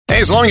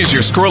As long as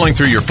you're scrolling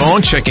through your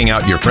phone, checking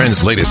out your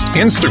friend's latest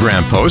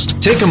Instagram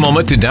post, take a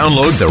moment to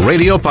download the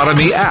Radio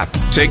Parami app.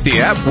 Take the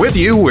app with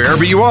you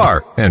wherever you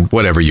are and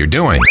whatever you're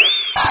doing.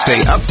 Stay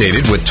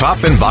updated with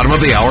top and bottom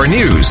of the hour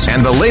news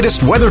and the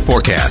latest weather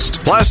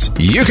forecast. Plus,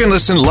 you can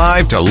listen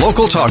live to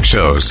local talk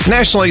shows,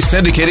 nationally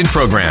syndicated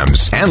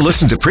programs, and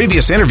listen to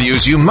previous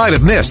interviews you might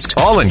have missed,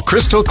 all in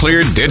crystal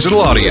clear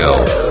digital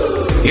audio.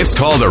 It's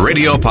called the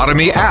Radio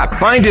Parami app.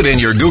 Find it in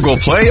your Google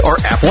Play or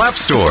Apple App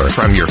Store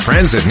from your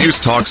friends at News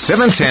Talk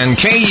 710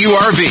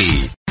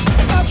 KURV.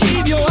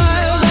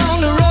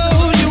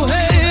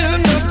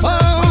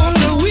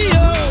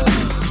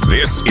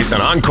 This is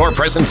an encore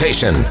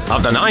presentation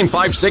of the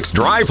 956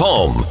 Drive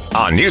Home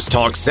on News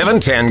Talk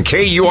 710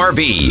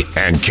 KURV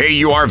and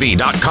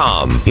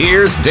KURV.com.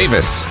 Here's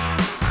Davis.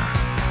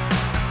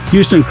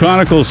 Houston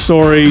Chronicle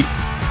story.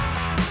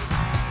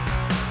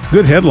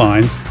 Good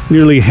headline.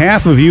 Nearly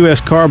half of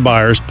U.S. car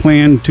buyers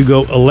plan to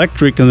go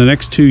electric in the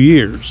next 2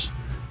 years,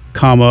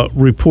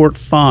 report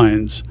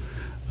finds.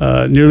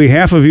 Nearly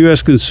half of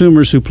U.S.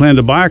 consumers who plan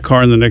to buy a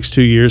car in the next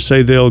 2 years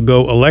say they'll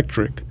go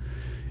electric.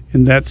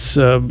 And that's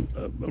a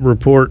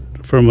report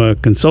from a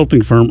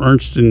consulting firm,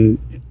 Ernst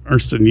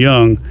 &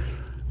 Young.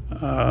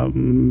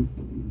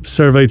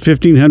 Surveyed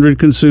 1,500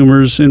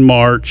 consumers in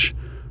March.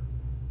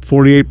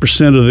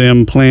 48% of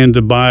them plan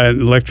to buy an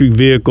electric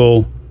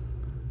vehicle.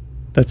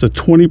 That's a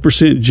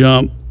 20%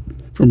 jump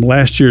from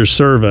last year's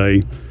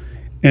survey.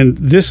 And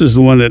this is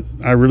the one that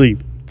I really,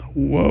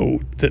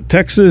 that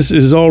Texas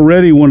is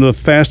already one of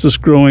the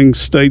fastest growing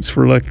states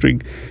for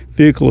electric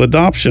vehicle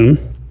adoption.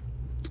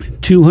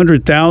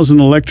 200,000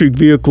 electric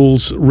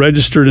vehicles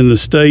registered in the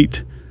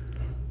state,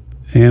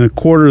 and a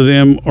quarter of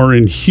them are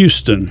in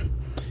Houston.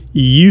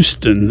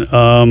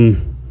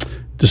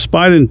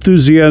 Despite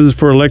enthusiasm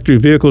for electric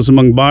vehicles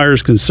among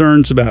buyers,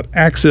 concerns about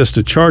access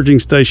to charging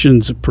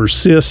stations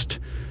persist.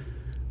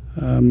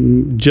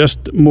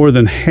 Just more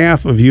than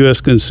half of U.S.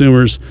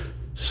 consumers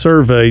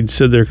surveyed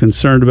said they're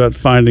concerned about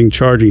finding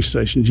charging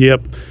stations.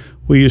 Yep,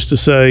 we used to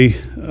say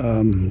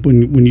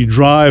when you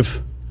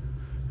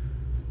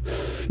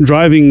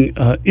driving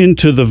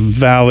into the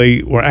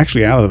valley, or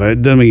actually out of the valley,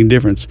 it doesn't make any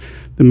difference.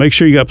 Then make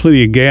sure you got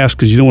plenty of gas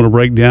because you don't want to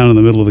break down in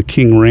the middle of the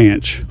King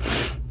Ranch,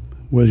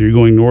 whether you're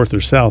going north or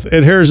south.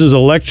 Ed Harris is a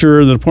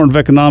lecturer in the Department of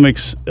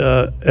Economics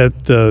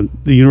at the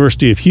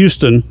University of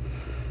Houston.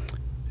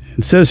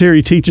 It says here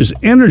he teaches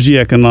energy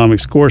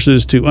economics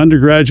courses to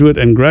undergraduate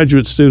and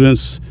graduate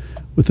students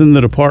within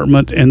the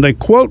department. And they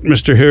quote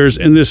Mr. Harris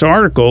in this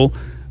article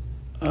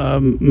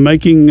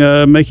making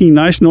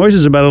nice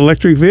noises about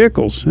electric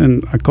vehicles.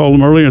 And I called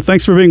him earlier.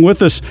 Thanks for being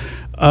with us.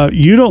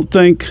 You don't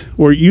think,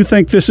 or you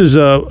think this is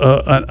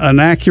an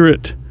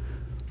accurate,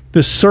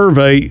 this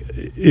survey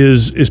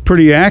is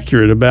pretty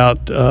accurate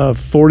about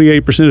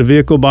 48% of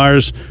vehicle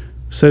buyers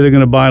say they're going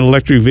to buy an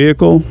electric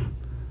vehicle?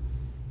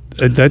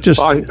 That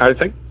just... Well, I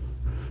think...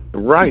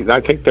 Right.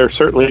 I think they're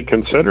certainly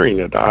considering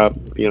it. I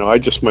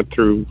just went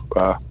through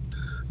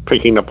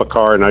picking up a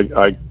car, and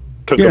I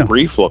took a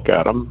brief look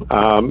at them.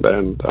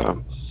 I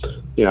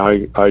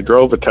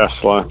drove a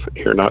Tesla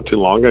here not too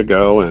long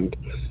ago, and,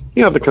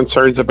 the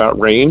concerns about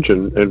range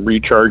and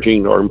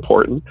recharging are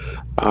important.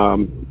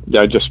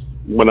 I just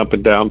went up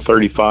and down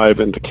 35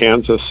 into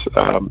Kansas.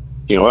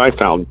 I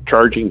found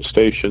charging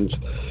stations,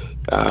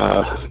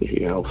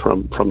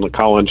 from the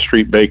Collins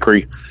Street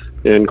Bakery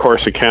in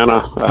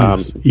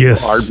Corsicana,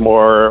 yes.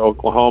 Ardmore,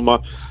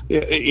 Oklahoma.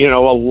 A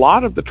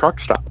lot of the truck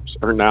stops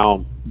are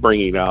now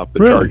bringing out the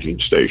charging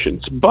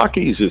stations.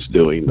 Buc-ee's is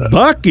doing this.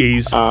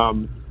 Buc-ee's?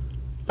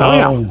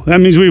 Yeah. That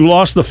means we've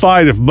lost the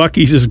fight. If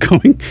Buc-ee's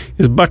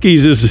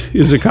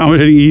is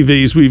accommodating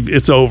EVs,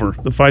 it's over.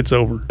 The fight's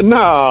over.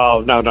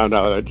 No.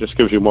 It just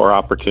gives you more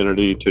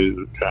opportunity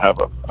to have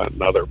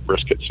another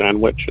brisket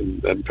sandwich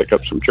and pick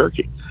up some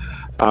jerky.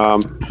 Now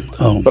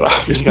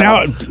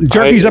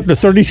jerky's up to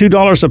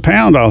 $32 a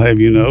pound, I'll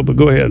have you know, but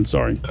go ahead.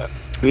 Sorry.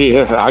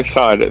 Yeah, I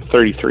saw it at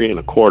 33 and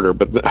a quarter,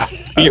 but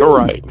you're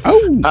right.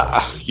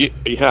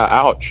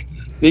 Ouch.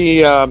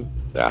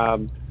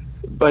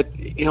 But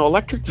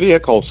electric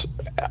vehicles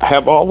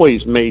have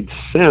always made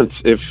sense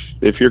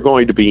if you're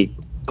going to be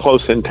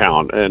close in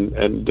town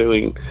and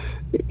doing,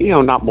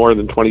 not more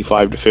than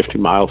 25 to 50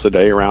 miles a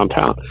day around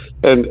town.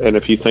 And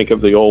if you think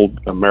of the old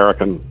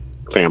American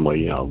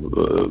family,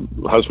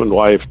 husband,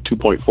 wife,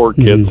 2.4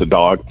 kids, a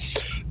dog,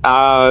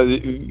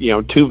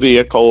 two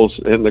vehicles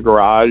in the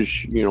garage.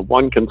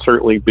 One can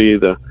certainly be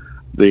the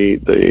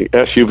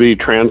SUV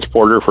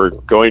transporter for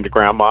going to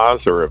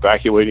grandma's or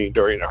evacuating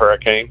during a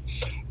hurricane,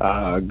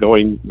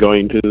 going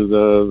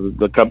to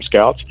the Cub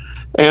Scouts,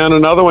 and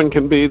another one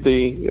can be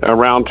the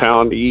around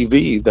town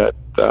EV that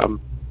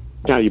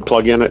you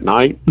plug in at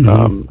night,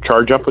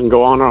 charge up, and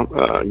go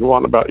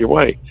on about your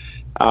way.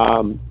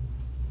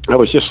 I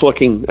was just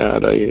looking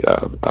at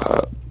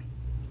a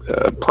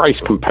price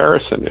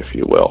comparison, if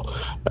you will.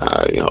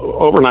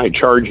 Overnight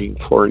charging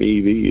for an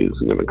EV is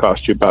going to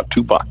cost you about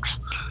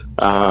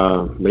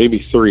 $2, maybe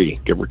 $3,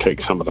 give or take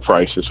some of the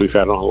prices we've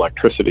had on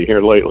electricity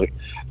here lately.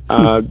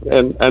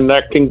 And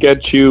that can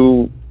get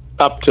you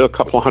up to a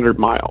couple hundred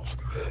miles.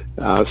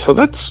 So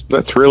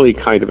that's really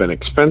kind of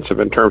inexpensive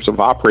in terms of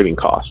operating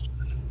cost.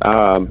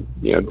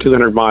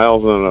 200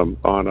 miles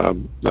on a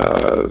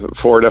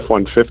Ford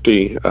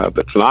F-150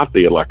 that's not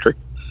the electric.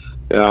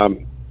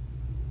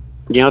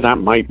 That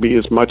might be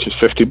as much as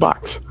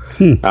 $50.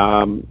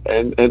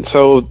 And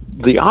so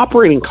the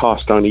operating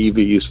cost on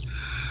EVs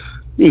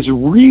is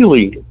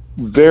really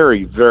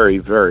very, very,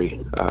 very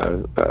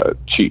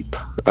cheap.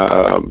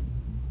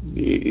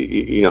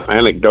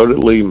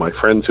 Anecdotally, my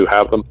friends who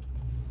have them,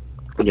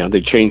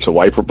 they change the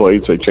wiper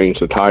blades, they change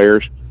the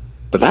tires,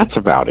 but that's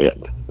about it.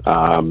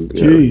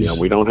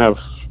 We don't have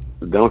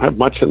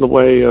much in the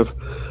way of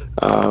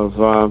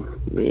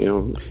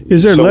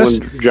is there less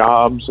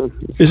jobs?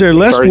 Is there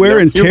less wear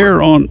and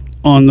tear on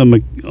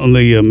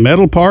the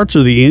metal parts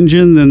or the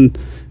engine than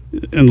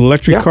an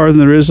electric car than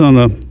there is on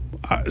a?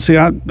 See,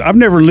 I've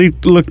never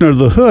looked under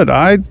the hood.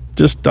 I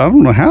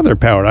don't know how they're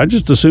powered. I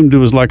just assumed it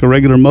was like a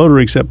regular motor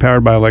except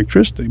powered by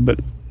electricity, but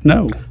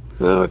no.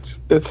 No,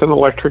 it's an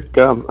electric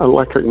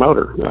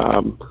motor.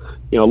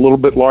 A little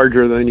bit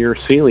larger than your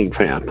ceiling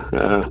fan,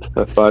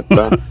 but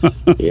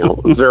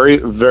very,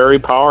 very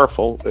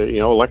powerful.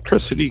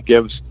 Electricity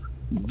gives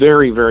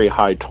very, very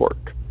high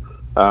torque,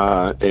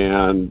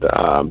 and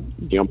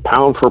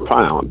pound for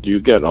pound, you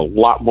get a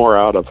lot more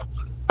out of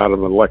an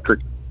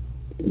electric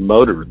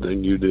motor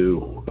than you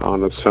do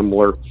on a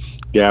similar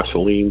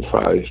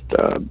gasoline-sized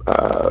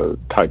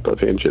type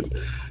of engine.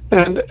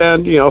 And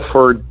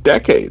for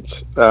decades,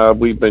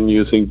 we've been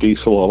using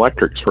diesel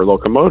electrics for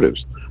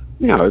locomotives.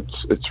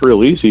 It's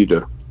real easy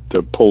to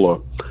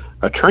pull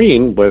a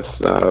train with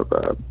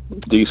a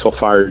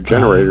diesel-fired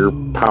generator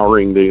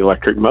powering the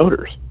electric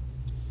motors.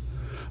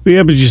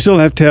 Yeah, but you still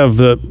have to have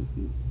the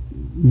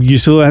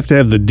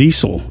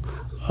diesel.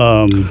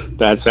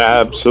 That's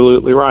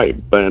absolutely right.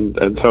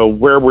 And so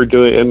where we're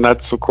doing, and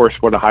that's of course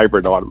what a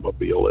hybrid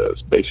automobile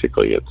is.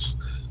 Basically, it's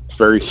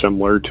very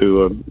similar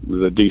to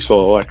the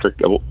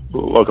diesel-electric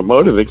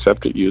locomotive,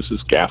 except it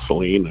uses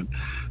gasoline and.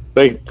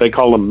 They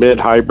call them mid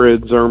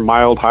hybrids or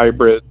mild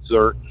hybrids,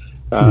 or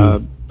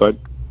but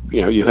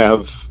you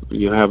have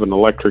an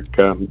electric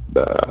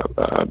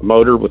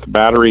motor with a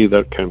battery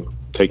that can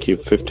take you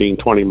 15,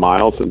 20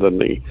 miles, and then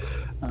the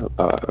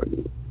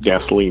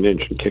gasoline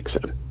engine kicks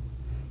in.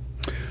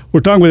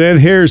 We're talking with Ed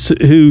Harris,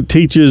 who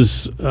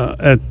teaches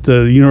at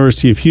the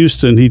University of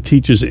Houston. He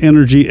teaches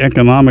energy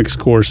economics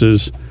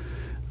courses,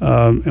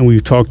 and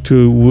we've talked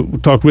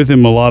with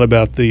him a lot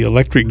about the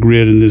electric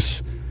grid in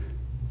this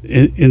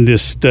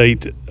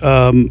state.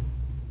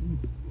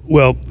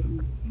 Well,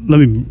 let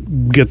me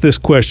get this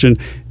question.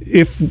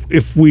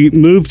 If we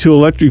move to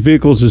electric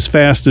vehicles as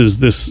fast as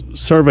this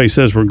survey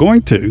says we're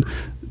going to,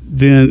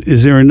 then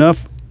is there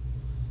enough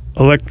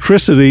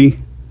electricity?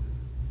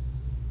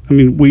 I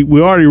mean,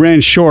 we already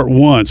ran short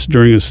once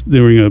during a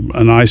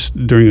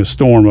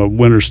storm, a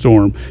winter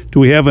storm. Do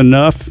we have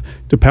enough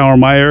to power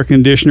my air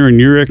conditioner and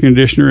your air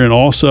conditioner, and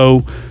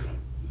also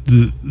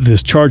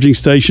this charging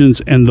stations,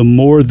 and the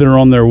more that are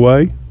on their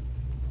way?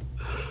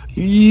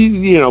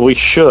 We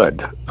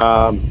should.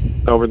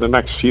 Over the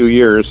next few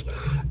years,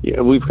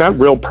 we've got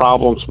real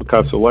problems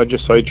because the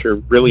legislature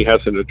really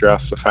hasn't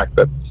addressed the fact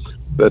that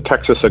the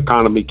Texas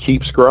economy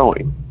keeps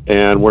growing,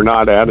 and we're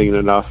not adding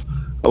enough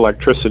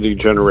electricity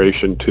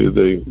generation to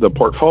the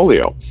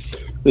portfolio.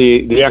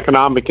 The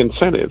economic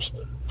incentives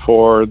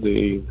for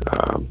the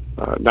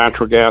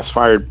natural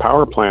gas-fired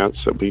power plants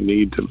that we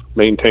need to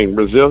maintain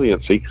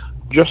resiliency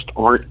just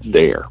aren't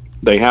there.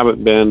 They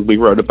haven't been. We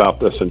wrote about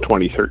this in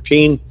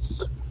 2013.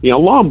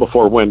 Long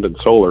before wind and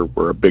solar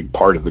were a big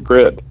part of the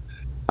grid.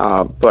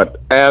 But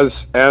as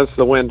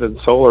the wind and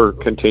solar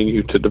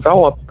continue to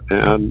develop,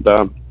 and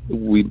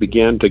we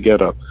begin to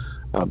get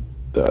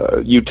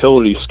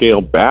utility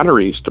scale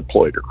batteries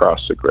deployed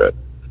across the grid,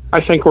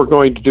 I think we're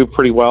going to do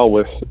pretty well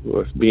with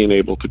being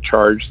able to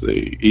charge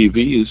the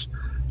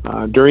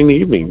EVs during the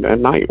evening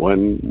and night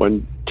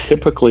when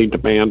typically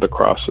demand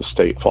across the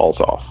state falls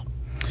off.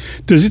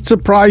 Does it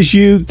surprise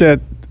you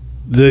that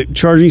the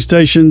charging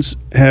stations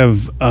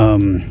have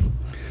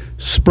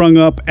sprung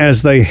up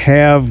as they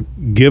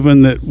have,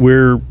 given that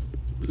we're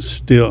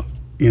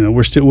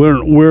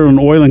an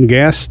oil and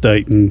gas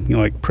state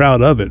and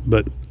proud of it?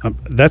 But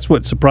that's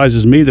what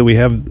surprises me, that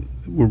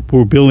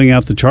we're building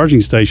out the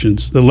charging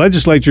stations. The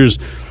legislature's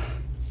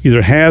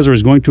either has or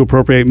is going to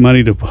appropriate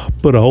money to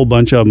put a whole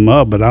bunch of them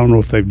up, but I don't know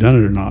if they've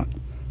done it or not.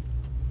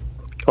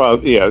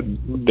 Well, yeah,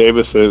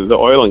 Davis, the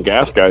oil and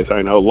gas guys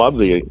I know love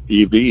the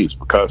EVs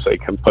because they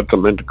can put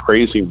them into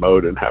crazy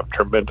mode and have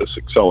tremendous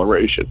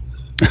acceleration.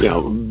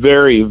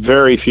 Very,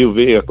 very few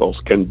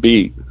vehicles can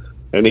beat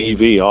an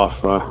EV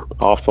off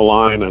the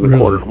line in a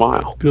quarter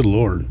mile. Good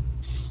Lord.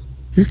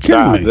 You're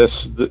kidding me.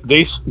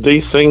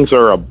 These things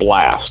are a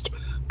blast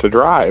to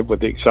drive with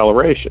the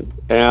acceleration.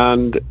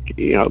 And,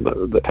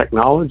 the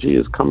technology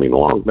is coming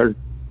along.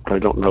 I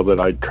don't know that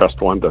I'd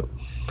trust one to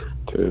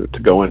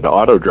go into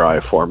auto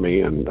drive for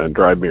me and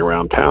drive me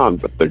around town,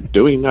 but they're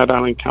doing that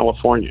out in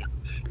California.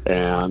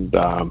 And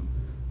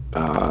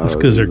that's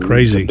because they're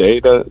crazy.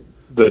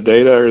 the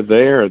data are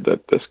there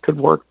that this could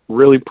work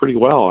really pretty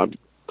well.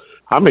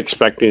 I'm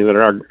expecting that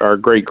our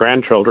great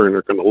grandchildren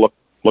are going to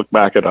look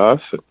back at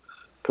us and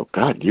go,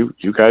 God,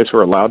 you guys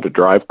were allowed to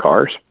drive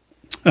cars.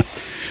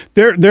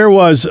 There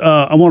was.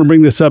 I want to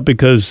bring this up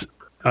because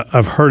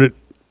I've heard it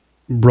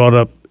brought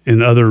up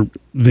in other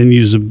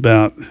venues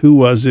about, who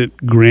was it?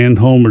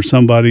 Granholm or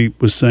somebody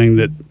was saying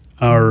that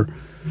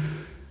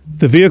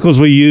the vehicles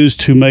we use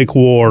to make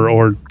war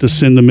or to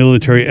send the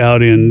military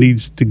out in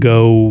needs to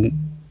go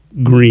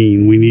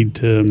green. We need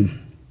to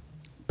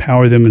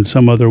power them in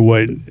some other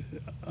way.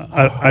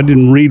 I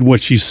didn't read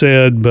what she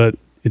said, but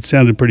it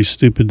sounded pretty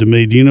stupid to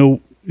me. Do you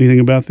know anything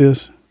about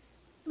this?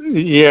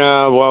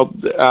 Yeah, well,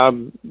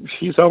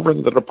 she's over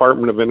in the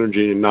Department of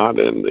Energy and not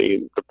in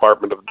the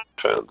Department of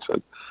Defense.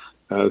 And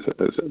as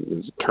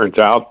it turns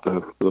out,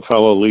 the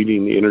fellow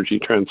leading the energy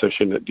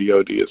transition at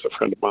DOD is a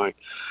friend of mine.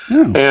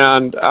 Oh.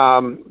 And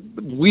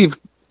we've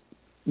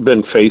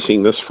been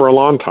facing this for a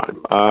long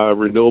time.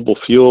 Renewable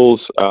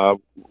fuels,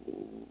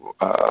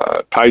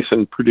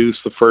 Tyson produced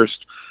the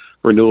first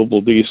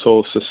renewable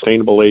diesel,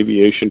 sustainable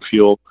aviation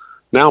fuel,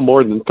 now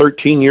more than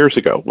 13 years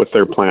ago with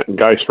their plant in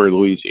Geismar,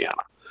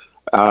 Louisiana.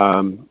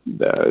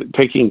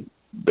 Taking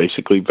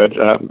basically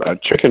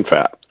chicken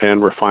fat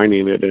and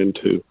refining it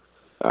into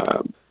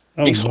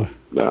diesel,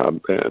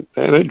 and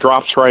it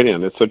drops right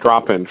in. It's a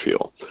drop-in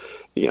fuel.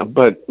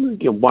 But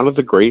one of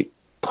the great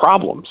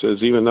problems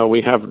is, even though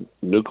we have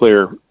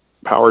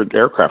nuclear-powered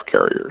aircraft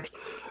carriers,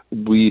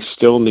 we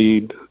still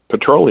need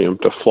petroleum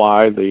to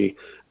fly the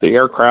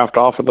aircraft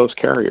off of those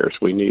carriers.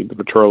 We need the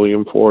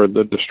petroleum for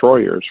the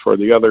destroyers, for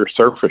the other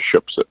surface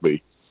ships that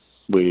we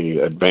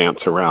advance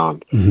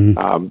around.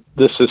 Mm-hmm.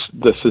 This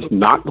is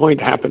not going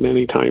to happen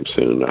anytime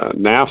soon.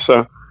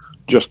 NASA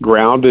just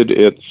grounded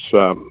its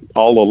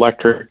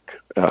all-electric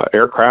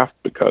aircraft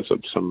because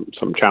of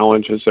some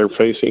challenges they're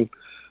facing.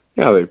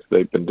 Yeah,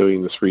 they've been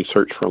doing this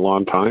research for a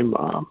long time,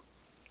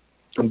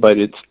 but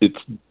it's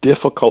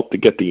difficult to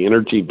get the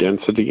energy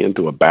density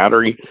into a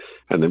battery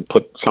and then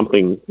put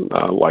something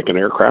like an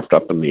aircraft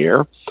up in the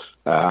air.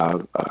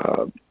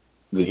 The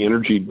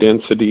energy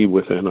density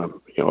within a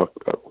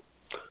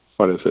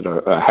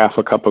half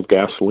a cup of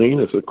gasoline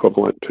is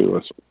equivalent to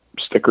a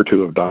stick or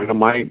two of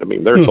dynamite. I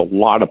mean, there's a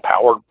lot of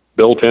power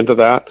built into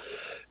that.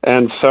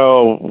 And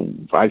so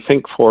I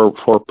think for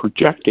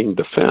projecting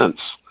defense,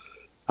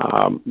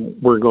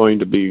 we're going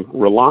to be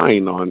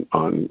relying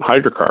on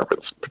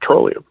hydrocarbons,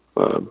 petroleum,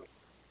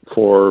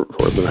 for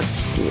the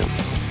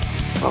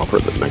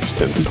next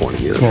 10 to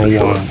 20 years. For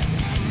sure.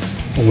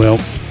 Well,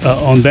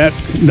 on that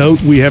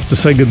note, we have to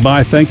say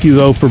goodbye. Thank you,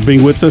 though, for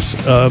being with us.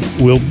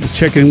 We'll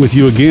check in with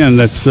you again.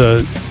 That's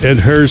Ed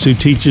Hers, who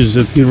teaches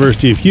at the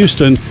University of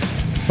Houston,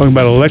 talking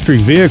about electric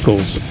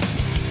vehicles.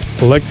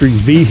 You're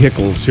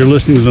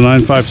listening to the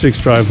 956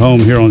 Drive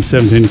Home here on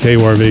 710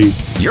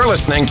 KURV. You're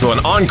listening to an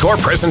encore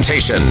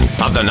presentation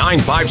of the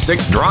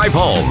 956 Drive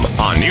Home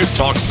on News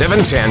Talk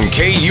 710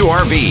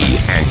 KURV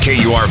and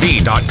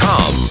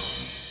KURV.com.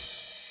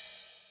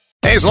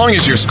 As long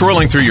as you're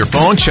scrolling through your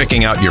phone,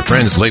 checking out your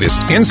friend's latest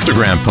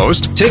Instagram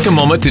post, take a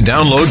moment to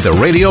download the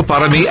Radio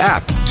Parami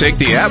app. Take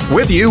the app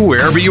with you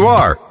wherever you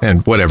are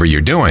and whatever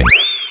you're doing.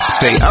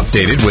 Stay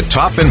updated with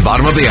top and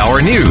bottom of the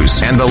hour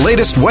news and the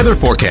latest weather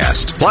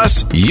forecast.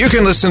 Plus, you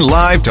can listen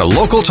live to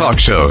local talk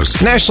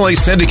shows, nationally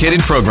syndicated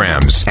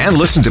programs, and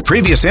listen to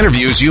previous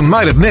interviews you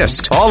might have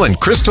missed, all in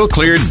crystal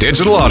clear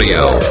digital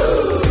audio.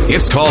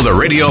 It's called the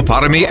Radio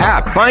Parami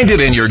app. Find it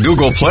in your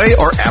Google Play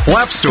or Apple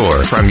App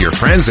Store from your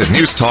friends at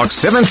News Talk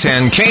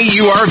 710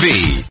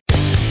 KURV.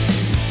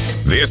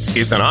 This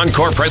is an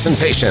encore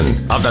presentation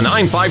of the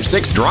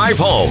 956 Drive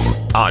Home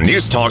on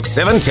News Talk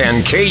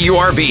 710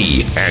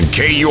 KURV and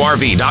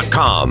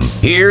KURV.com.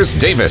 Here's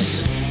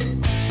Davis.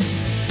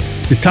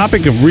 The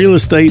topic of real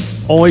estate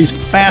always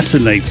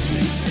fascinates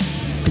me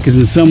because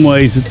in some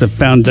ways it's a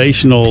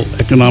foundational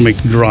economic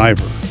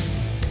driver.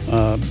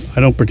 I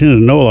don't pretend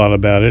to know a lot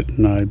about it,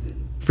 and I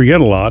forget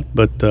a lot,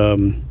 but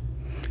and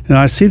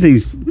I see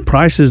these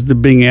prices that are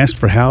being asked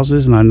for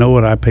houses, and I know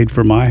what I paid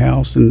for my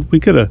house, and we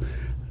could have,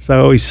 as I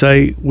always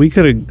say, we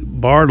could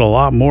have borrowed a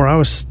lot more. I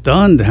was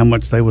stunned how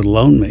much they would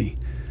loan me.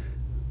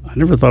 I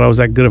never thought I was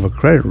that good of a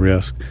credit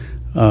risk,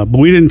 but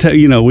we didn't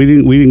we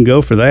didn't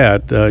go for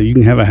that. You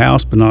can have a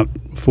house but not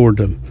afford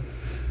to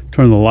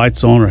turn the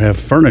lights on or have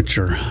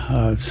furniture.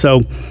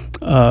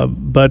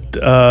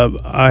 But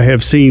I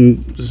have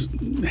seen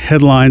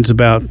headlines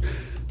about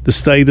the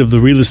state of the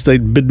real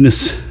estate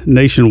business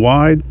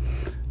nationwide,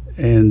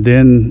 and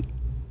then,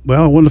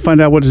 well, I wanted to find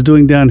out what it's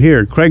doing down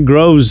here. Craig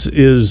Grove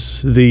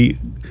is the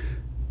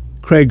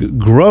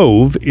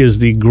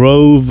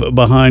Grove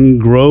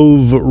behind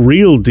Grove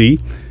Realty,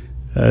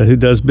 who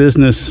does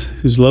business,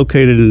 who's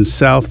located in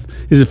South.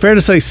 Is it fair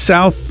to say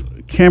South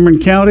Cameron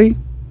County?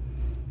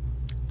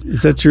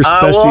 Is that your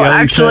specialty? Well,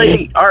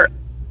 actually,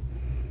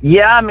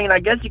 I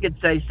guess you could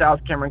say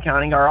South Cameron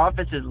County. Our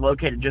office is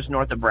located just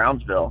north of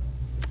Brownsville,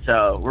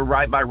 so we're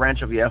right by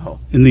Rancho Viejo.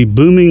 In the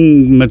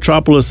booming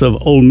metropolis of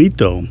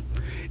Olmito.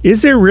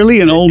 Is there really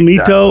an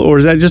Olmito, or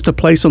is that just a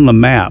place on the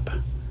map?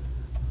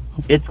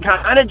 It's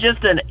kind of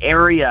just an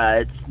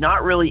area. It's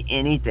not really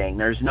anything.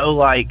 There's no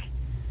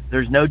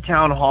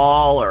town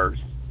hall or,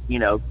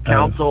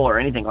 council or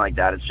anything like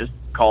that. It's just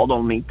called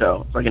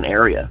Olmito. It's like an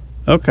area.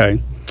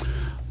 Okay.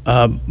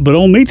 But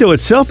Olmito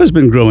itself has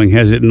been growing,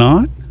 has it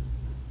not?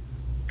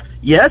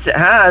 Yes, it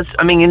has.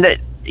 I mean, the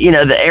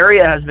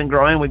area has been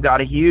growing. We've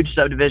got a huge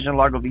subdivision,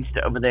 Lago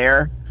Vista, over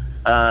there.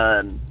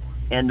 And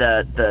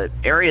the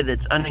area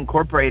that's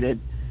unincorporated,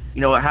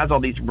 it has all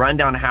these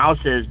rundown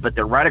houses, but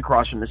they're right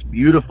across from this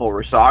beautiful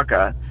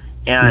Resaca.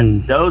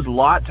 And those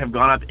lots have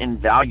gone up in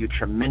value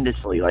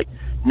tremendously. Like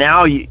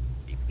now you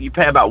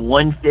pay about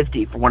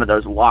 $150 for one of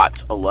those lots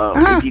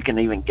alone, if you can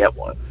even get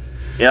one.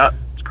 Yeah,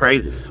 it's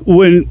crazy.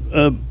 When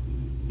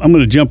I'm going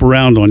to jump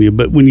around on you,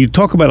 but when you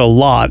talk about a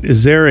lot,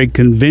 is there a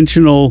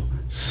conventional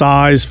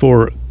size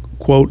for,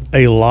 quote,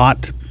 a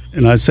lot?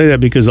 And I say that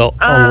because a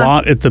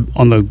lot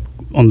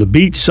on the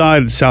beach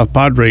side of South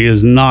Padre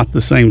is not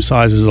the same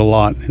size as a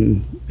lot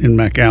in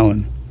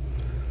McAllen.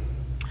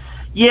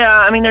 Yeah,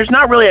 I mean, there's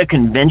not really a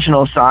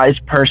conventional size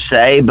per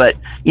se, but,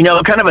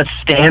 kind of a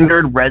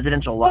standard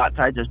residential lot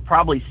size is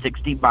probably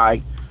 60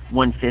 by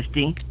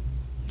 150.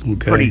 Okay.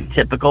 Pretty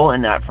typical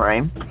in that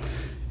frame.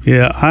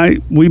 Yeah,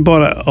 we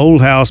bought an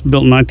old house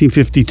built in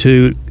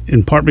 1952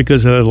 in part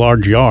because it had a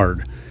large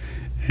yard,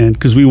 and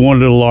because we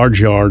wanted a large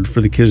yard for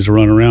the kids to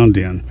run around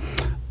in.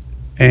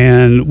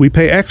 And we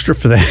pay extra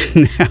for that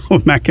now.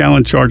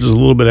 McAllen charges a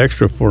little bit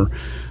extra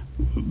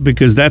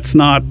because that's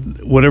not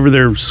whatever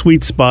their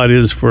sweet spot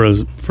is for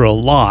a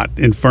lot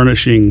in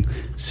furnishing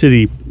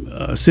city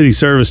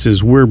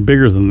services. We're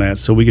bigger than that,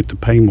 so we get to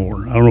pay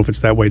more. I don't know if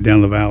it's that way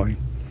down the valley.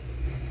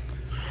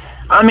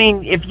 I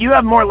mean, if you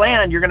have more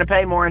land, you're going to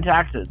pay more in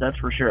taxes. That's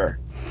for sure.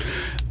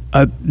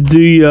 What's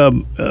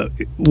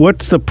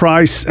the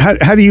price?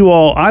 How do you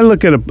all? I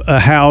look at a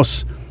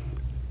house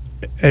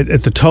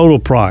at the total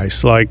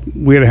price. Like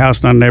we had a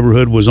house in our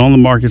neighborhood was on the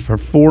market for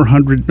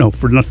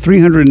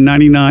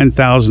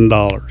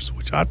 $399,000,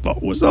 which I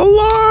thought was a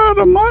lot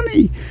of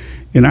money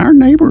in our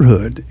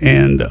neighborhood.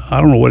 And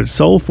I don't know what it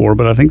sold for,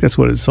 but I think that's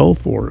what it sold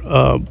for.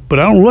 But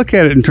I don't look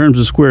at it in terms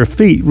of square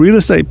feet. Real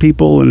estate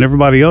people and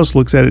everybody else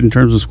looks at it in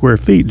terms of square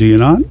feet. Do you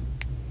not?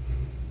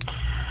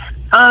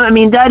 I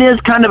mean, that is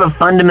kind of a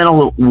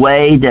fundamental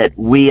way that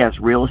we as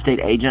real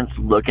estate agents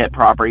look at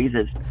properties.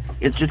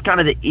 It's just kind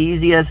of the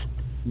easiest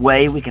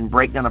way we can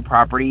break down a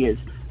property is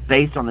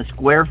based on the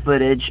square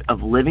footage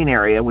of living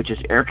area, which is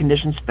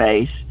air-conditioned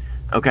space,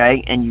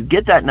 okay? And you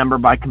get that number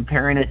by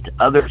comparing it to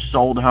other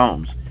sold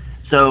homes.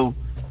 So,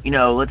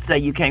 let's say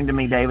you came to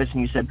me, Davis,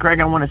 and you said, Craig,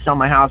 I want to sell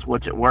my house.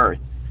 What's it worth?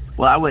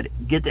 Well, I would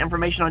get the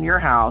information on your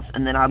house,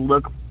 and then I'd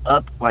look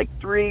up like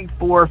 3,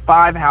 4,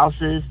 5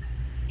 houses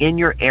in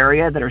your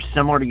area that are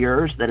similar to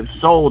yours that have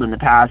sold in the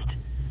past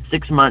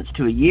 6 months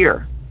to a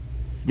year.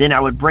 Then I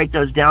would break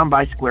those down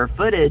by square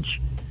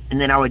footage, and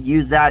then I would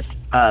use that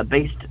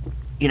based,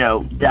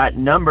 that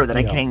number that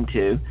I came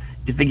to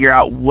figure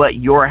out what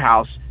your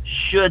house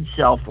should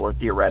sell for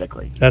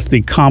theoretically. That's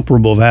the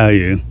comparable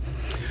value.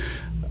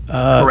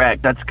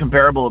 Correct. That's a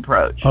comparable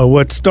approach.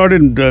 What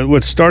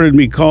started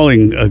me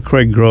calling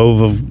Craig Grove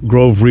of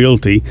Grove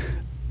Realty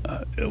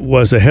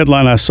was a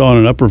headline I saw in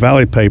an Upper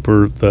Valley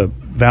paper. The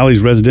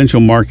Valley's residential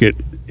market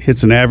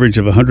hits an average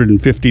of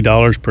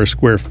 $150 per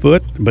square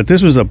foot, but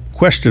this was a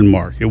question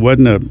mark. It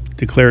wasn't a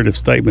declarative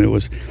statement. It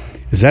was,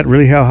 is that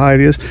really how high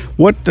it is?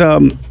 What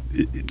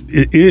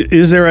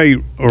is there a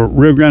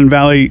Rio Grande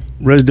Valley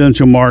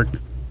residential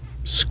market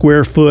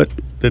square foot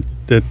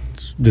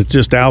that's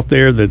just out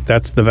there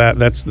that's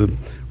the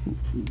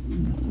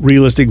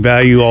realistic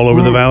value all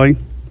over the valley?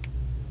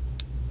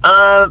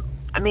 I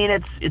mean,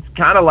 it's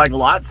kind of like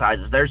lot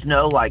sizes. There's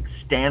no like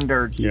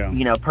standard,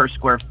 per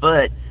square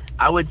foot.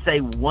 I would say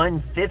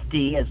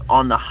 150 is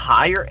on the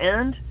higher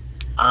end.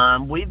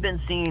 We've been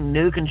seeing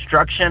new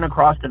construction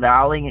across the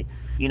valley,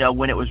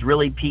 when it was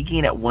really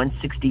peaking at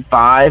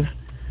 165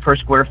 per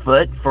square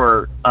foot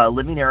for a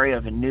living area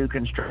of a new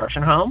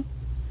construction home.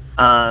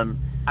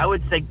 I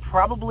would say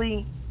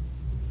probably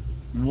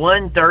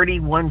 130,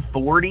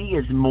 140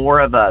 is more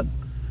of a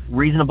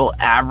reasonable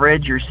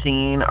average you're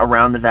seeing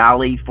around the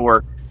valley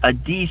for a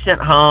decent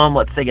home.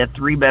 Let's say a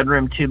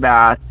 3-bedroom,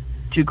 2-bath,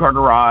 2-car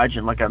garage,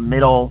 and like a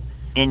middle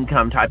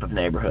income type of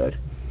neighborhood.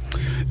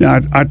 Now,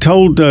 I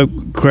told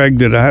Craig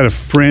that I had a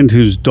friend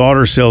whose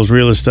daughter sells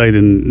real estate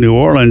in New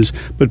Orleans,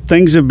 but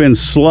things have been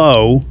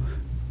slow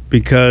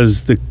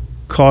because the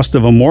cost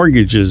of a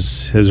mortgage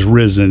has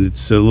risen.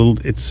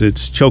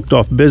 It's choked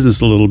off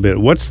business a little bit.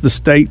 What's the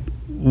state?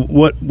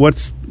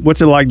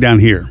 What's it like down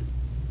here?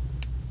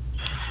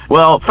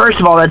 Well, first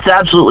of all, that's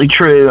absolutely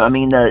true. I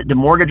mean, the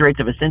mortgage rates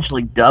have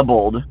essentially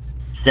doubled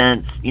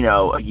since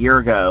a year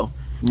ago.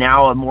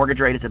 Now a mortgage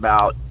rate is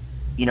about,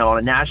 on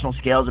a national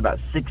scale, is about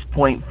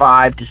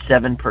 6.5 to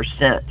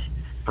 7%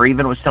 for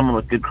even with someone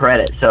with good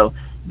credit. So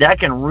that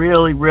can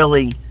really,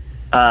 really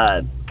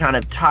kind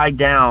of tie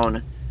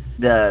down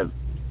the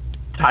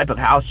type of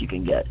house you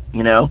can get.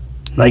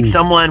 Like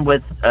someone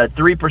with a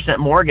 3%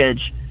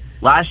 mortgage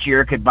last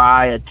year could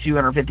buy a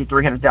 $250,000,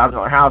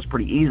 $300,000 house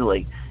pretty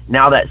easily.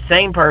 Now that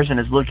same person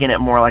is looking at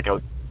more like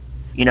a,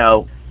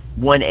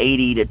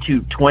 180 to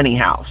 220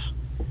 house.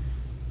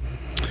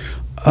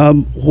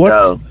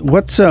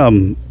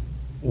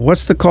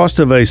 What's the cost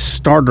of a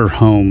starter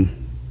home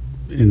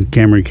in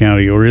Cameron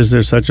County, or is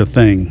there such a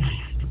thing?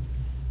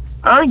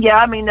 Yeah,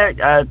 I mean,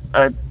 a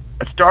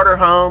starter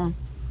home,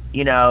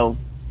 you're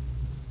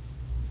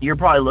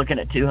probably looking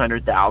at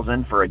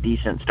 $200,000 for a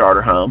decent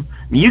starter home.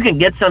 I mean, you can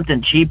get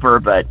something cheaper,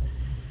 but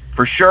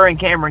for sure in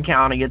Cameron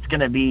County, it's going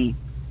to be,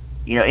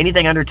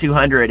 anything under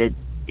 200,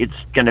 it's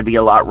going to be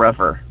a lot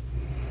rougher.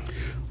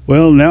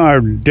 Well, now I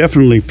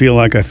definitely feel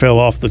like I fell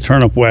off the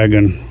turnip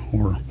wagon,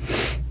 or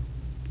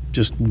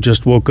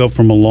just woke up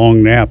from a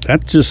long nap.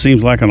 That just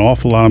seems like an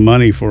awful lot of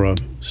money for a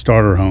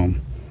starter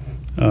home.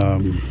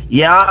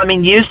 Yeah, I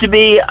mean, used to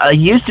be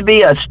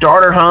a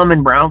starter home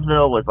in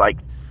Brownsville was like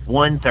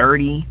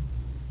 $130.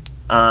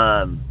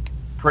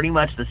 Pretty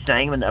much the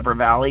same in the Upper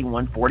Valley,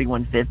 $140,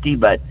 $150.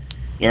 But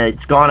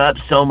it's gone up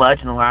so much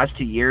in the last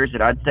 2 years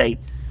that I'd say,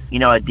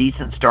 a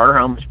decent starter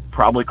home is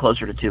probably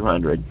closer to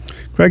 $200.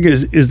 Craig,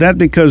 is that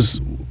because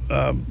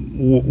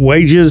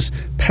wages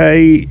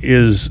pay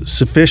is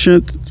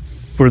sufficient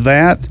for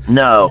that?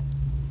 No.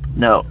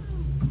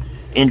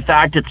 In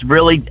fact,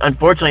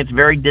 unfortunately, it's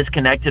very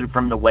disconnected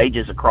from the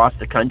wages across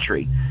the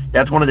country.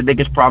 That's one of the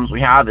biggest problems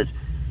we have is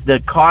the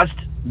cost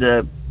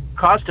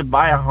to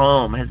buy a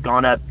home has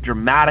gone up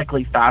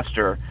dramatically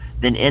faster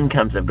than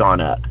incomes have gone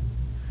up.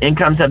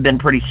 Incomes have been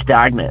pretty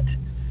stagnant.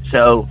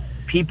 So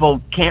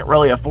people can't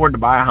really afford to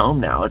buy a home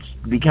now. It's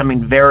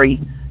becoming very,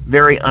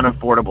 very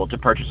unaffordable to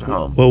purchase a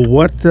home. Well,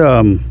 what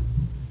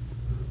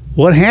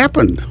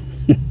happened?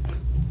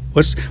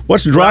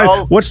 What's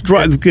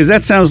drive? Because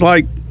that sounds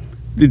like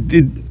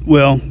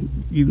well,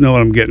 you know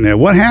what I'm getting at.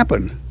 What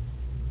happened?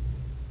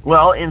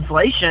 Well,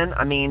 inflation.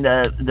 I mean,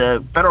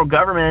 the federal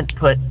government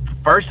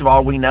first of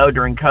all, we know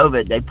during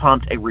COVID they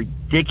pumped a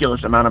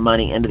ridiculous amount of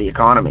money into the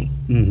economy.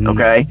 Mm-hmm.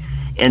 Okay,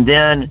 and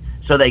then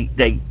so they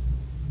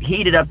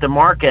heated up the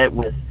market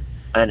with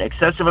an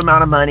excessive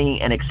amount of money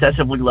and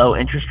excessively low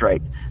interest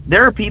rates.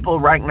 There are people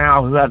right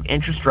now who have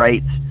interest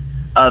rates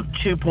of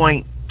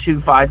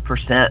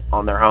 2.25%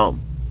 on their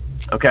home.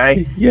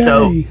 Okay, Yay.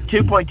 So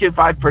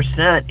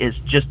 2.25% is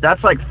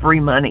that's like free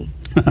money,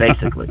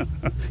 basically.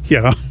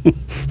 Yeah,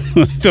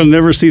 they'll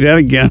never see that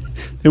again.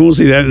 They won't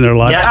see that in their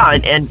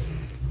lifetime. Yeah,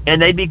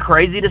 and they'd be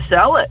crazy to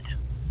sell it.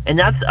 And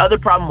that's the other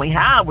problem we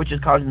have, which is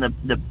causing the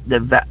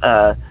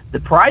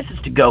prices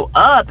to go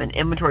up and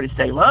inventory to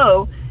stay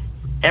low.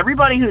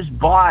 Everybody who's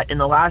bought in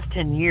the last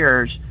 10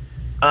 years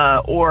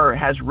or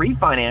has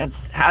refinanced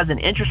has an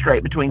interest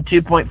rate between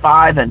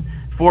 2.5 and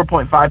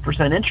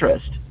 4.5%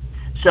 interest.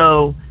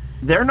 So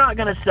they're not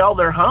going to sell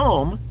their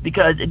home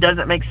because it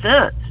doesn't make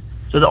sense.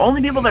 So the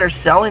only people that are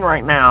selling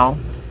right now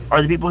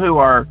are the people who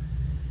are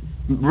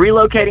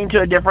relocating to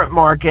a different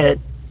market,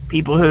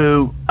 people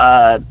who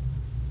are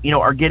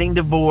getting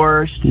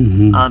divorced,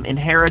 mm-hmm.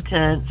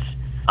 Inheritance,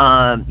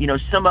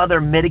 some other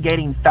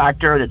mitigating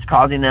factor that's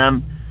causing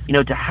them,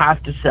 to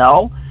have to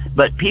sell.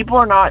 But people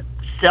are not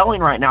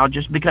selling right now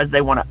just because they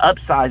want to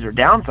upsize or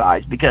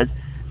downsize, because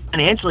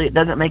financially it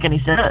doesn't make any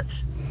sense.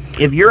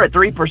 If you're at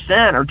 3%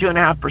 or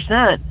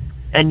 2.5%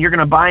 and you're going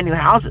to buy a new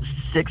house at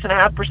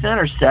 6.5%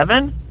 or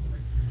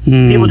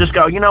 7%, people just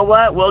go, you know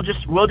what? We'll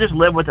just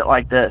live with it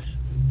like this.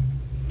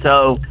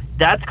 So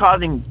that's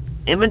causing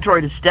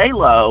inventory to stay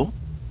low,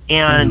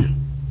 and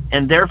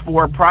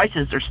therefore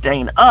prices are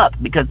staying up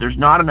because there's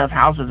not enough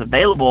houses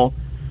available,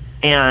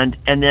 and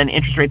then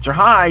interest rates are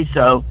high.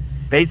 So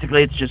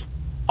basically, it's just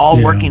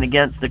all working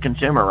against the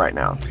consumer right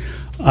now.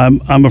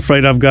 I'm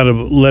afraid I've got to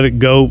let it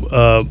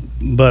go,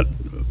 but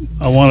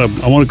I want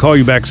to call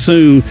you back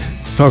soon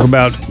to talk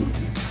about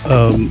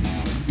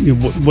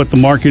what the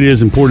market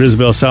is in Port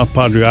Isabel, South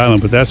Padre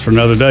Island. But that's for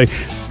another day.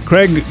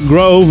 Craig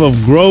Grove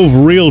of Grove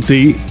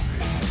Realty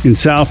in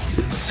south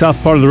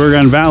part of the Rio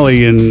Grande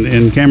Valley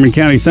in Cameron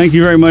County. Thank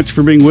you very much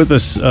for being with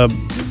us.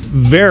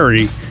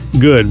 Very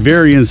good,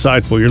 very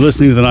insightful. You're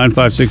listening to the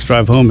 956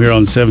 Drive Home here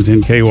on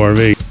 710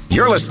 KURV.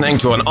 You're listening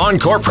to an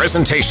encore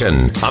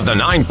presentation of the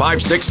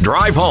 956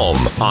 Drive Home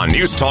on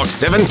News Talk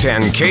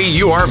 710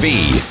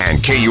 KURV and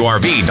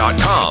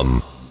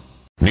KURV.com.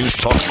 News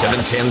Talk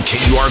 710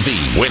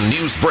 KURV. When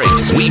news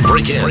breaks, we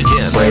break in.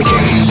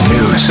 Breaking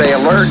news. Stay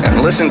alert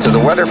and listen to the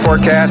weather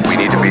forecast. We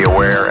need to be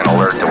aware and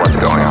alert to what's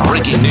going on.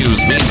 Breaking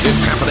news means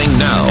it's happening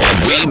now,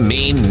 and we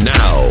mean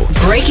now.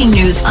 Breaking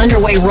news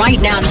underway right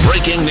now.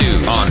 Breaking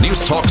news on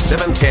News Talk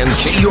 710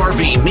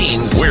 KURV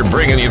means we're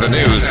bringing you the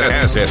news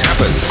as it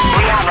happens.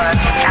 We have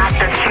an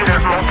active shooter,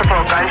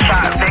 multiple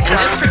gunshot victims. In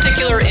this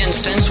particular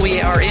instance,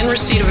 we are in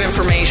receipt of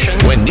information.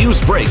 When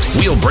news breaks,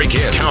 we'll break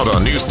in. Count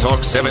on News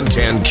Talk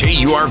 710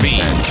 KURV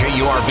and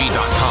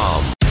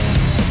KURV.com.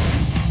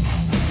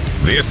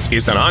 This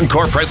is an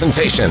encore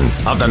presentation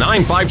of the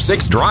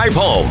 956 Drive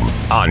Home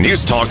on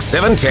News Talk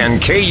 710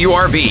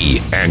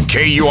 KURV and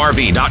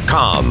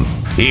KURV.com.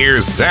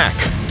 Here's Zach.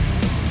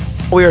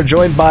 We are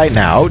joined by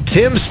now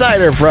Tim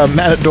Snyder from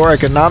Matador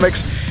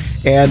Economics.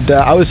 And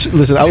I was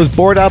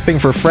board hopping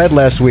for Fred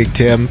last week,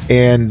 Tim,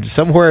 and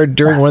somewhere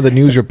during one of the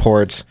news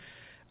reports,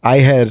 I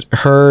had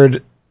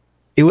heard,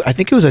 I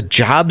think it was a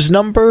jobs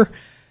number.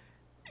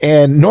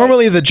 And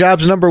normally the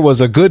jobs number was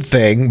a good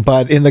thing,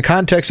 but in the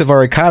context of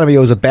our economy, it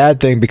was a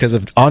bad thing because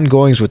of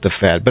ongoings with the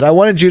Fed. But I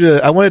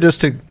wanted us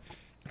to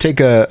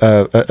take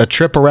a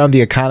trip around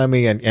the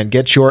economy and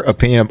get your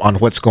opinion on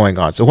what's going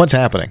on. So what's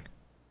happening?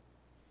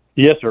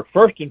 Yes, sir.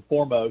 First and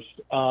foremost,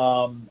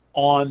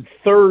 on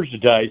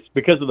Thursdays,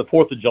 because of the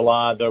 4th of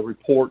July,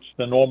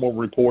 the normal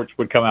reports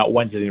would come out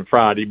Wednesday and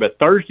Friday. But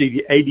Thursday,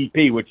 the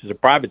ADP, which is a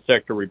private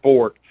sector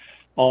report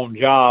on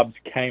jobs,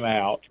 came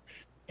out.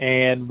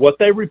 And what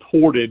they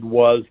reported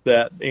was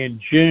that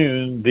in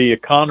June, the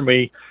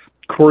economy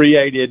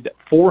created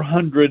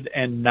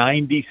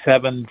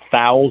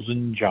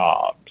 497,000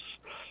 jobs,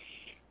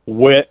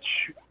 which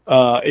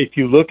if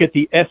you look at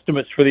the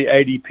estimates for the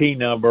ADP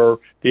number,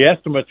 the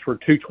estimates were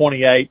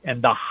 228,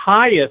 and the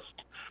highest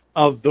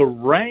of the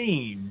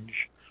range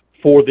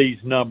for these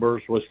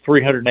numbers was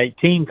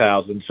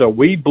 318,000. So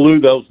we blew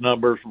those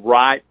numbers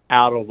right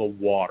out of the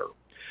water.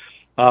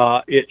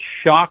 It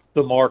shocked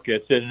the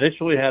markets. It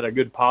initially had a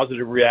good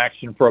positive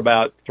reaction for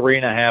about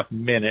 3.5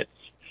 minutes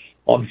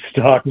on the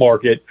stock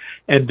market.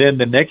 And then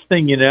the next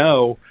thing you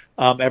know,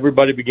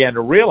 everybody began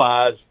to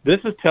realize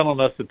this is telling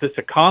us that this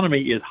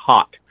economy is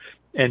hot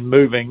and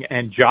moving,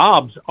 and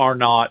jobs are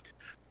not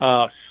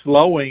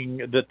slowing,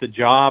 that the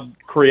job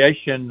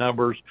creation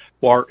numbers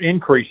are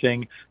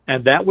increasing,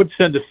 and that would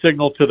send a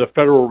signal to the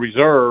Federal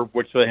Reserve,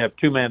 which they have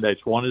two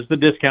mandates. One is the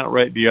discount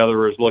rate, the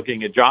other is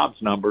looking at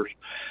jobs numbers,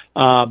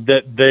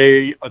 that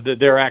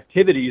their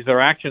activities, their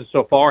actions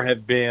so far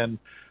have been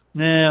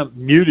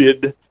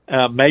muted,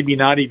 maybe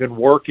not even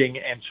working,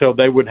 and so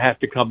they would have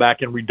to come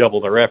back and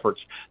redouble their efforts.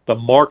 The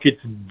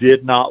markets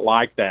did not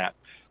like that.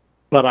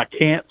 But I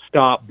can't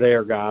stop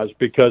there, guys,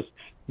 because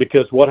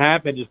what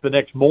happened is the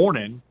next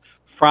morning,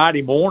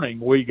 Friday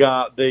morning, we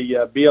got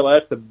the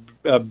BLS, the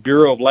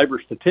Bureau of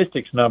Labor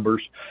Statistics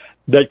numbers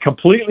that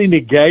completely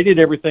negated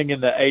everything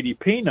in the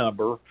ADP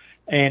number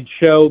and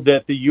showed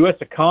that the U.S.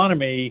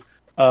 economy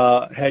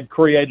had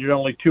created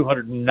only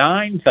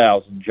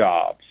 209,000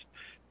 jobs.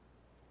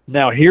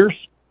 Now, here's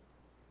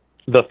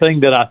the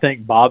thing that I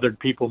think bothered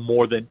people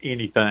more than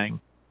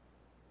anything.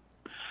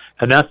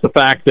 And that's the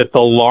fact that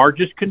the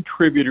largest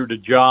contributor to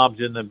jobs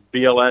in the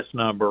BLS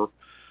number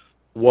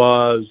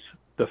was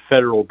the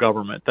federal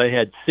government. They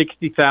had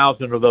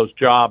 60,000 of those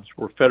jobs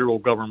were federal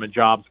government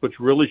jobs, which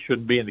really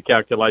shouldn't be in the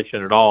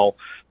calculation at all.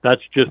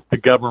 That's just the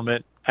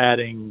government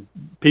adding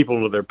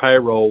people to their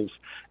payrolls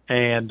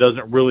and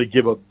doesn't really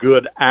give a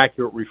good,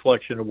 accurate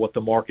reflection of what the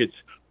markets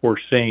were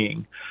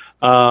seeing.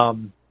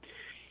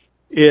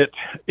 It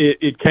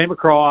came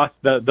across,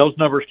 those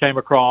numbers came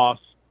across.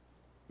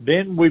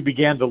 Then we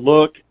began to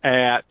look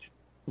at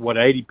what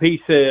ADP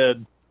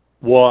said,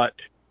 what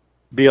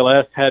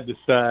BLS had to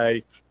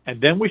say,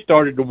 and then we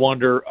started to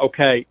wonder,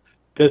 okay,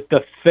 does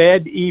the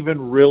Fed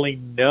even really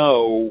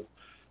know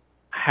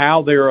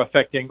how they're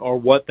affecting or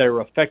what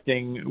they're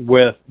affecting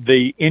with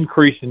the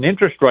increase in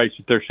interest rates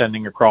that they're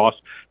sending across?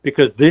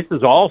 Because this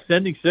is all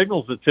sending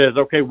signals that says,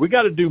 okay, we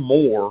got to do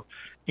more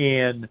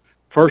in,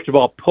 first of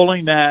all,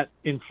 pulling that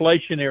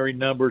inflationary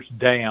numbers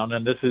down,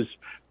 and this is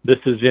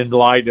in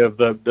light of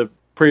the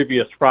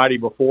previous Friday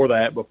before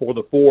that, before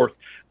the 4th,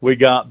 we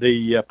got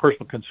the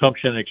personal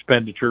consumption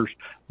expenditures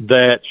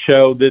that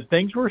showed that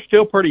things were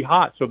still pretty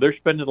hot. So they're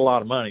spending a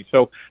lot of money.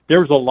 So there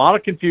was a lot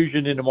of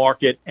confusion in the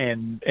market,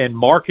 and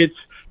markets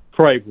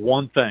crave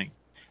one thing,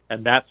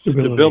 and that's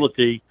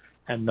stability,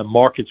 and the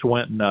markets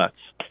went nuts.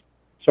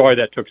 Sorry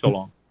that took so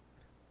long.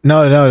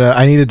 No.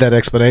 I needed that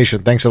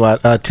explanation. Thanks a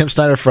lot. Tim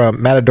Snyder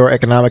from Matador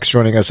Economics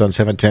joining us on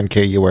 710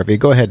 KURV.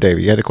 Go ahead,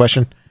 David. You had a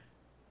question?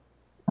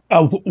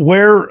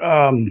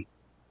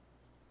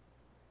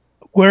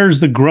 Where's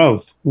the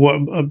growth?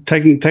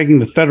 Taking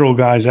the federal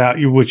guys out,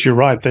 which you're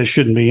right, they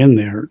shouldn't be in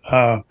there.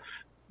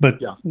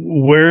 But yeah.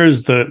 Where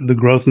is the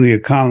growth in the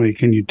economy?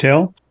 Can you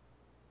tell?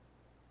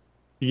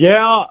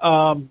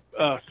 Yeah,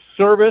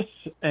 service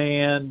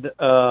and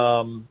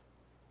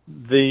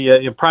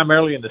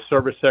primarily in the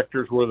service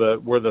sectors where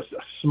the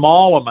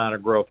small amount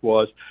of growth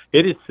was.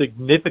 It is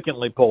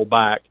significantly pulled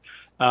back.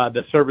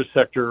 The service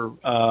sector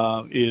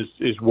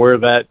is where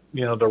that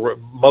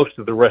most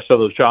of the rest of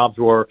those jobs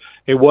were.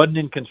 It wasn't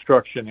in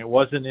construction. It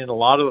wasn't in a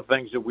lot of the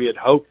things that we had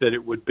hoped that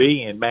it would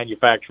be in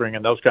manufacturing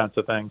and those kinds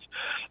of things.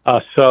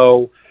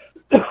 So,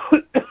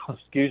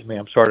 excuse me,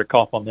 I'm sorry to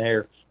cough on the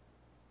air.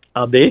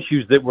 The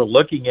issues that we're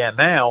looking at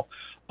now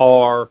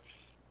are: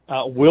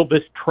 has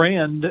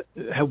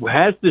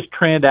this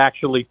trend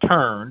actually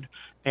turned,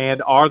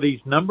 and are these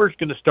numbers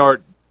going to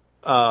start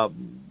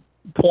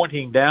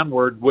pointing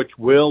downward, which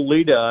will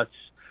lead us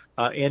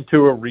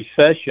into a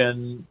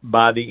recession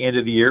by the end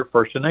of the year,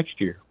 first of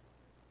next year?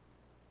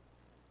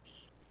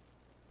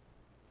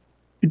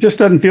 It just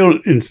doesn't feel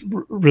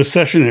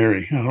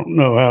recessionary. I don't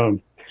know how,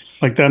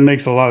 like that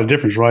makes a lot of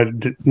difference, right?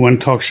 One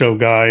talk show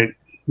guy,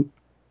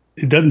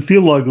 it doesn't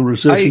feel like a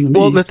recession to me.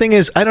 Well, the thing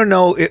is, I don't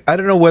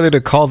know whether to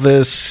call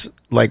this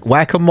like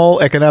whack-a-mole,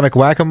 economic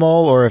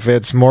whack-a-mole, or if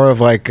it's more of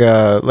like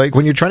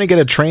when you're trying to get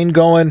a train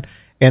going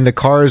and the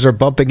cars are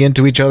bumping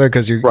into each other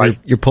because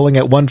you're pulling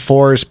at one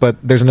force, but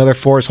there's another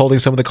force holding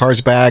some of the cars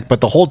back, but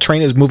the whole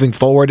train is moving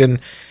forward in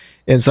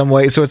some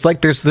way. So it's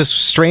like there's this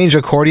strange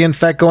accordion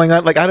effect going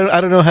on. Like I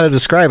don't know how to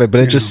describe it,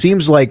 but it just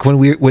seems like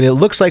when it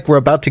looks like we're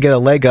about to get a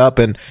leg up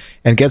and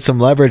get some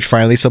leverage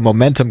finally, some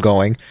momentum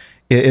going,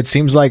 it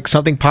seems like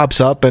something pops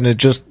up and it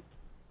just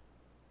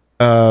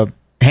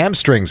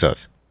hamstrings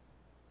us.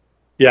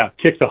 Yeah,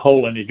 kicks a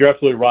hole in. You're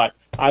absolutely right.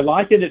 I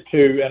likened it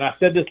to, and I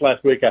said this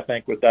last week, I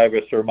think, with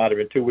Davis, or it might have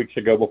been 2 weeks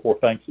ago before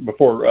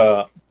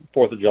 4th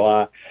of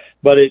July.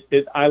 But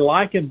I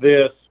likened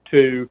this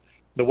to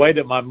the way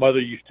that my mother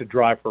used to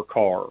drive her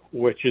car,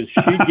 which is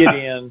she'd get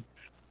in,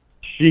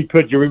 you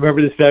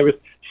remember this, Davis?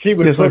 She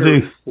would put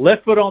her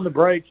left foot on the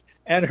brakes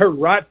and her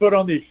right foot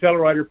on the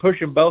accelerator, push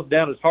them both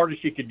down as hard as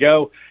she could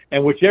go,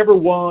 and whichever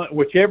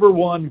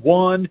one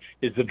won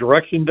is the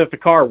direction that the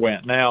car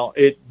went. Now,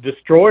 it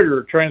destroyed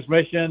her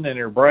transmission and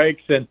her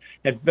brakes and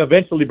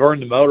eventually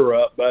burned the motor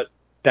up, but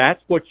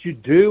that's what you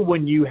do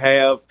when you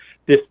have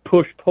this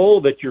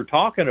push-pull that you're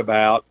talking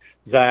about,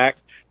 Zach.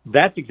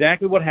 That's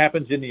exactly what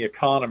happens in the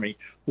economy.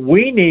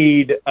 We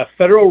need a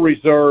Federal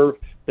Reserve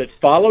that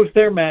follows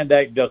their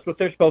mandate, does what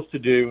they're supposed to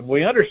do, and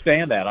we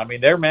understand that. I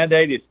mean, their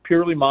mandate is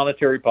purely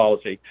monetary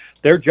policy.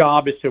 Their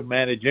job is to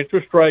manage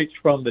interest rates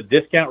from the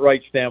discount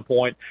rate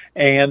standpoint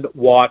and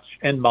watch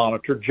and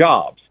monitor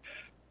jobs.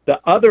 The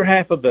other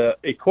half of the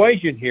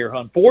equation here,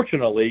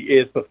 unfortunately,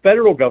 is the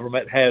federal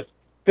government has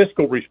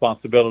fiscal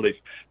responsibilities.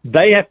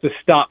 They have to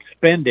stop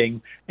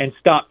spending and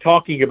stop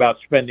talking about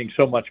spending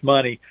so much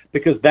money,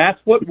 because that's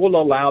what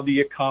will allow the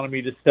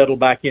economy to settle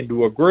back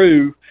into a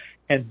groove.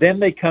 And then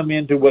they come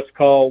into what's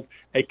called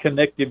a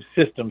connective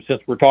system.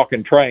 Since we're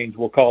talking trains,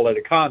 we'll call it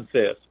a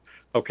consist,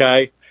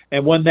 okay?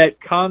 And when that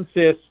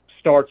consist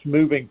starts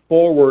moving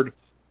forward,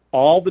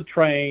 all the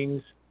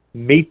trains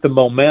meet the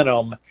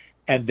momentum,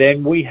 and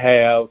then we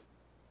have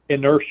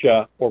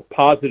inertia or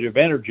positive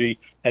energy,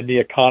 and the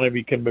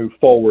economy can move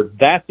forward.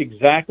 That's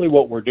exactly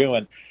what we're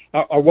doing,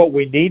 or what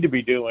we need to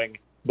be doing,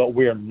 but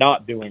we're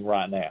not doing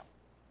right now.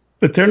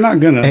 But they're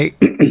not going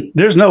to.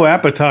 There's no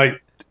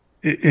appetite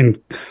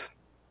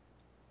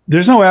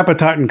There's no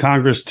appetite in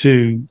Congress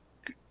to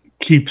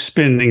keep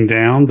spending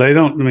down. They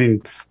don't. I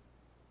mean,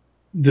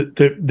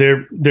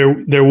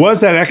 there was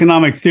that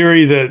economic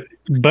theory that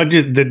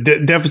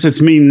deficits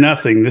mean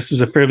nothing. This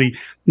is a fairly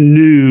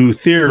new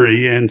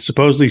theory, and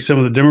supposedly some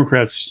of the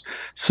Democrats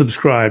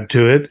subscribed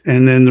to it.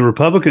 And then the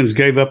Republicans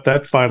gave up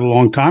that fight a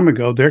long time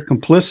ago. They're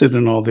complicit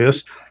in all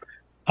this.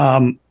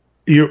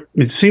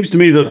 It seems to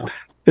me that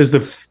as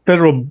the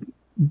federal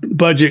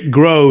budget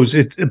grows,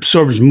 it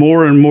absorbs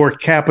more and more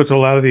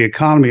capital out of the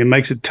economy and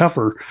makes it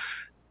tougher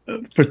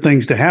for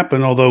things to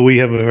happen. Although we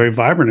have a very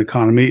vibrant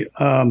economy,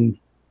 I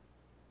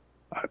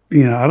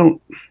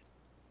don't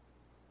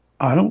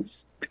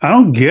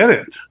get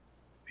it.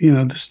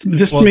 This to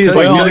me is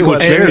like musical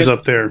chairs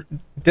up there.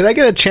 Did I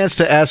get a chance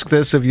to ask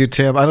this of you,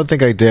 Tim? I don't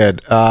think I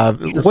did.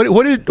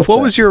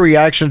 What was your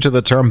reaction to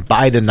the term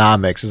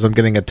Bidenomics? As I'm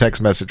getting a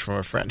text message from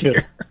a friend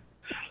here.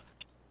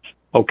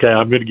 Okay,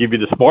 I'm going to give you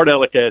the smart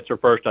aleck answer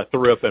first. I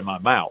threw up in my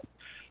mouth.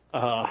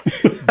 But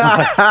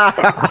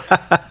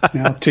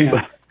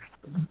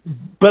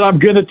I'm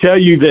going to tell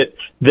you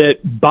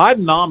that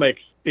Bidenomics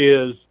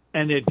is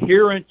an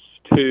adherence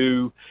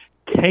to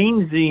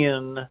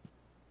Keynesian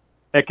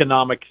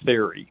economic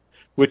theory,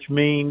 which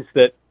means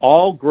that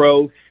all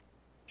growth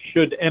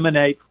should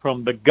emanate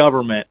from the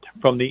government,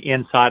 from the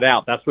inside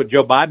out. That's what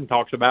Joe Biden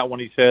talks about when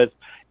he says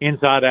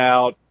inside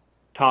out,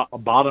 top,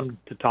 bottom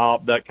to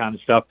top, that kind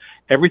of stuff.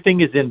 Everything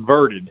is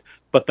inverted,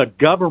 but the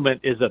government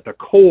is at the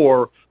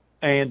core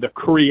and the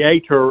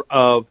creator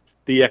of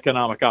the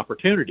economic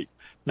opportunity.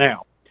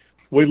 Now,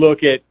 we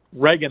look at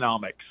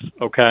Reaganomics,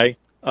 okay?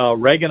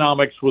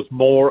 Reaganomics was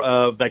more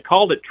of, they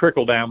called it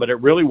trickle down, but it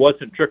really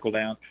wasn't trickle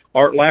down.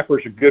 Art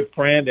Laffer's a good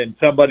friend and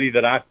somebody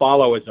that I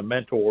follow as a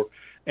mentor.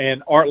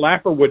 And Art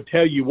Laffer would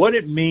tell you what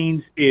it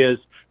means is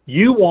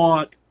you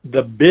want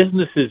the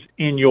businesses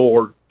in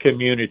your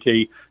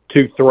community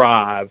to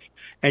thrive,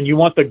 and you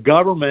want the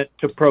government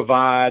to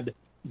provide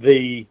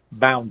the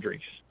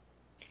boundaries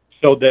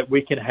so that we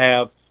can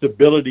have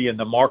stability in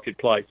the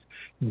marketplace.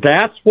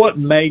 That's what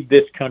made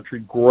this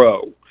country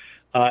grow.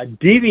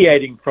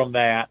 Deviating from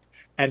that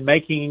and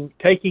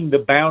taking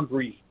the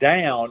boundaries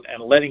down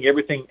and letting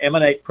everything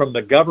emanate from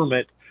the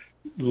government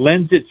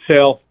lends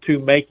itself to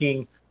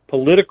making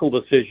political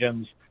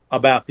decisions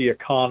about the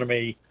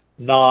economy,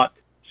 not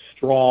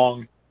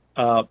strong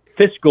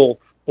fiscal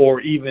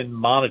or even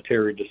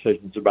monetary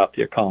decisions about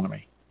the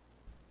economy.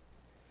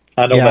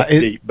 I know that's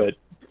deep, but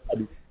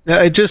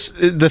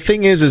the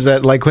thing is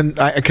that like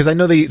because I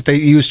know they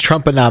used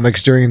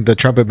Trumponomics during the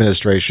Trump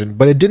administration,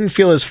 but it didn't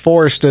feel as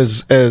forced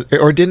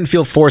or didn't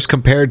feel forced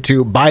compared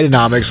to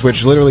Bidenomics,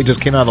 which literally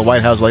just came out of the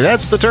White House like,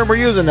 that's the term we're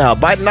using now,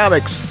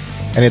 Bidenomics.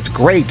 and it's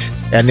great,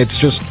 and it's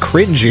just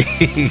cringy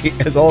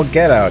as all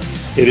get out.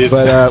 It is.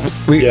 But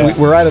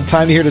we're out of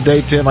time here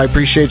today, Tim. I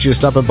appreciate you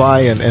stopping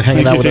by and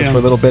hanging out with us for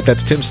a little bit.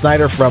 That's Tim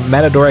Snyder from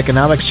Matador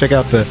Economics. Check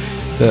out the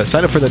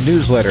sign up for the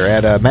newsletter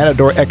at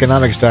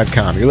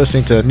matadoreconomics.com. You're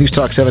listening to News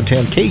Talk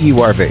 710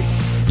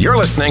 KURV. You're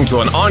listening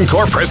to an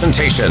encore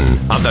presentation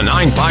of the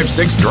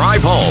 956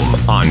 Drive Home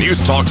on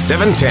News Talk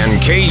 710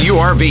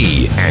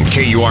 KURV and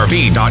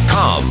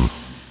KURV.com.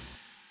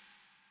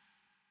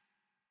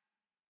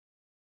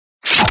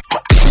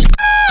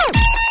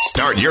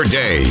 Start your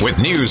day with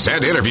news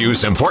and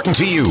interviews important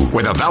to you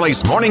with the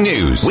Valley's Morning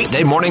News.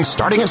 Weekday mornings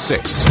starting at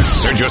 6.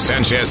 Sergio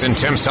Sanchez and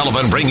Tim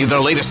Sullivan bring you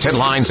the latest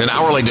headlines and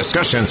hourly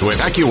discussions with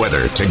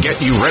AccuWeather to get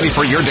you ready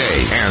for your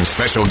day. And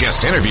special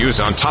guest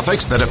interviews on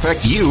topics that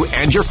affect you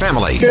and your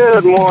family.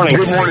 Good morning.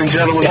 Good morning,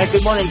 gentlemen. Yeah,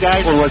 good morning,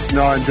 guys. We'll let you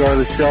know I enjoy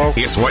the show.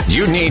 It's what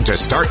you need to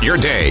start your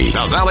day.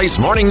 The Valley's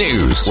Morning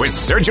News with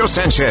Sergio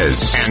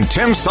Sanchez and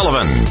Tim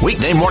Sullivan.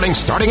 Weekday mornings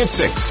starting at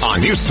 6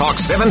 on News Talk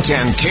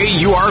 710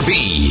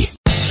 KURV.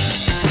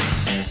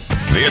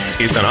 This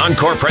is an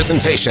encore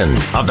presentation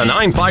of the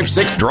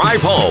 956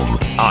 Drive Home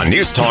on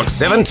News Talk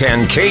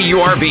 710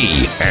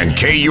 KURV and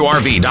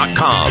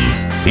KURV.com.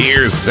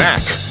 Here's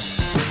Zach.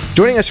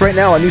 Joining us right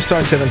now on News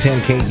Talk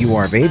 710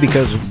 KURV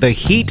because the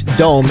heat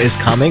dome is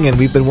coming, and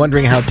we've been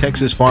wondering how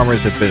Texas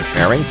farmers have been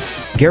faring.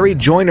 Gary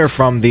Joyner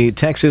from the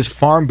Texas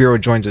Farm Bureau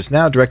joins us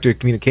now, Director of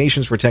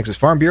Communications for Texas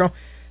Farm Bureau.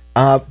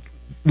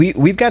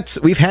 We've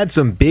had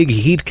some big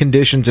heat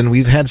conditions, and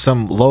we've had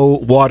some low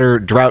water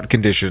drought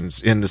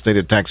conditions in the state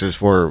of Texas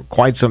for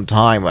quite some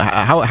time.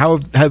 How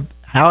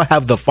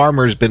have the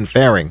farmers been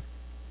faring?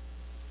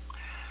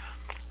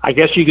 I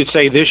guess you could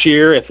say this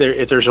year, if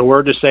there's a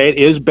word to say it,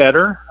 is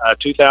better.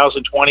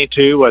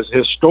 2022 was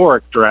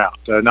historic drought,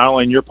 not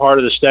only in your part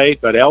of the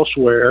state, but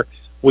elsewhere.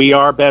 We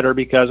are better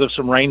because of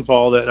some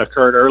rainfall that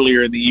occurred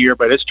earlier in the year,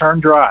 but it's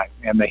turned dry,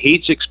 and the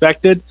heat's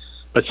expected.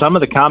 But some of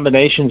the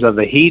combinations of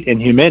the heat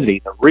and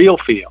humidity, the real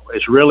feel,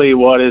 is really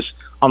what is,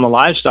 on the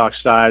livestock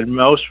side,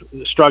 most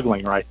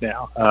struggling right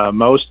now,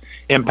 most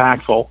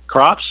impactful.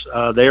 Crops,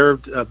 they're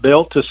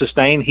built to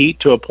sustain heat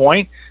to a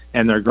point,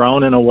 and they're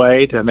grown in a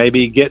way to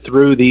maybe get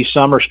through these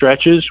summer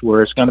stretches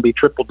where it's going to be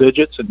triple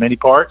digits in many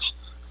parts.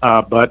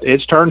 But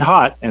it's turned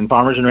hot, and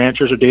farmers and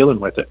ranchers are dealing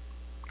with it.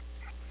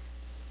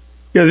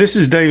 Yeah, this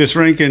is Davis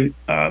Rankin.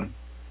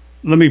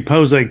 Let me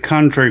pose a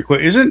contrary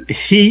question. Isn't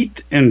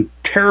heat and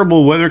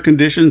terrible weather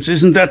conditions,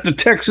 isn't that the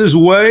Texas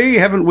way?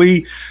 Haven't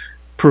we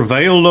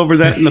prevailed over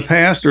that in the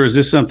past, or is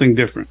this something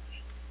different?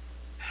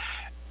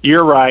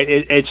 You're right.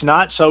 It's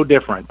not so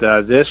different.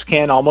 This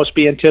can almost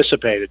be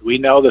anticipated. We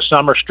know the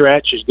summer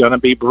stretch is going to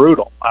be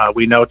brutal.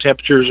 We know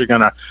temperatures are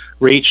going to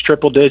reach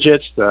triple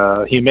digits.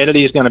 The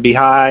humidity is going to be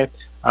high,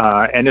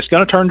 and it's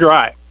going to turn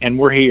dry, and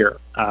we're here.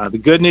 The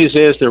good news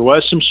is there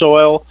was some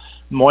soil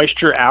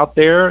moisture out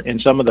there in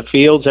some of the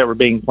fields that were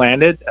being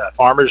planted.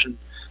 Farmers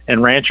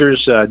and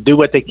ranchers do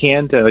what they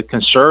can to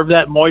conserve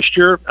that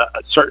moisture.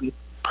 Certain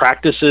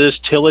practices,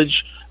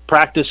 tillage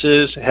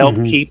practices, help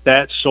keep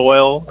that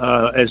soil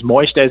as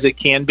moist as it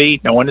can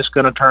be, knowing it's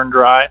going to turn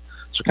dry.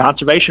 So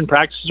conservation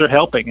practices are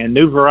helping, and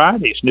new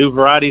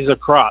varieties of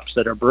crops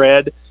that are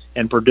bred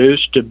and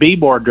produced to be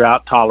more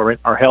drought tolerant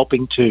are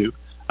helping too.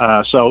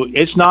 So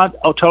it's not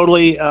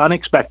totally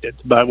unexpected,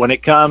 but when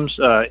it comes,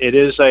 it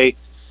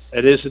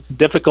is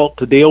difficult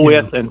to deal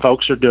with, and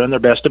folks are doing their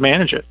best to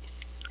manage it.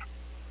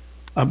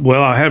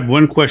 Well, I had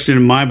one question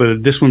in mind,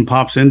 but this one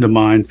pops into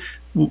mind.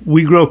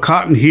 We grow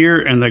cotton here,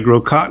 and they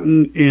grow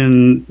cotton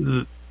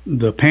in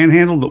the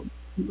Panhandle,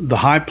 the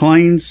High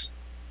Plains.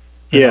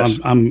 Yes,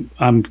 I'm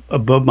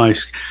above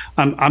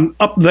I'm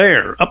up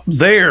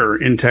there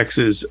in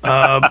Texas.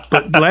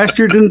 But last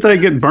year, didn't they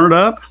get burnt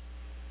up?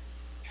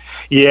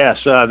 Yes,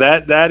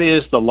 that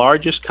is the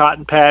largest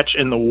cotton patch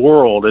in the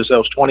world, is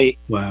those 20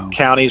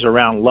 counties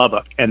around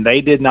Lubbock, and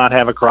they did not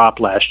have a crop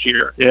last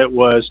year. It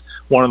was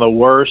one of the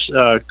worst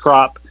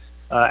crop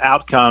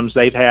outcomes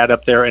they've had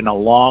up there in a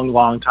long,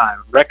 long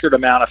time. Record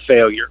amount of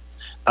failure.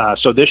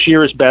 So this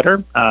year is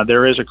better.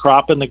 There is a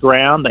crop in the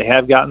ground. They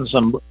have gotten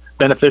some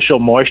beneficial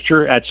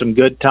moisture at some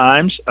good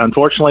times.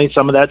 Unfortunately,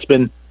 some of that's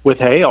been with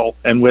hail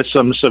and with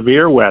some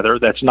severe weather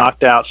that's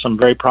knocked out some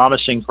very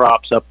promising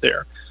crops up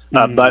there.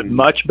 But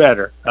much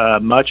better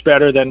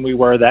than we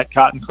were. That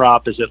cotton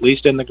crop is at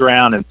least in the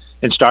ground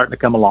and starting to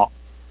come along.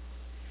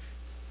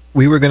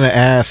 We were going to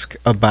ask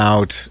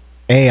about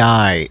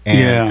AI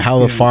and how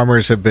the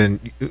farmers have been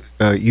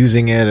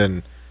using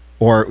it,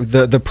 or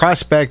the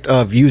prospect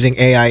of using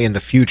AI in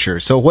the future.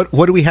 So what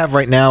do we have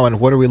right now, and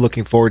what are we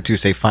looking forward to,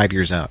 say, 5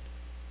 years out?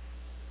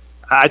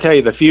 I tell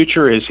you, the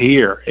future is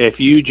here. If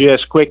you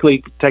just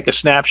quickly take a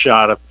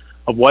snapshot of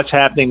what's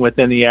happening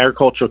within the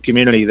agricultural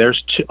community,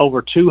 there's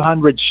over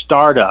 200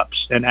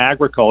 startups in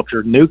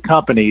agriculture, new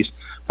companies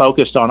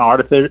focused on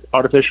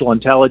artificial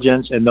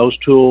intelligence and those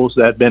tools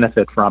that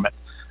benefit from it.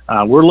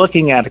 We're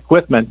looking at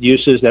equipment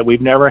uses that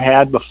we've never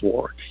had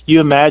before. You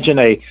imagine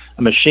a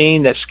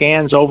machine that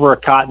scans over a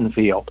cotton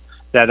field,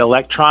 that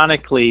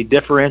electronically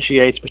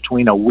differentiates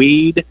between a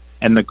weed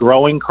and the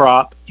growing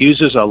crop,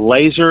 uses a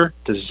laser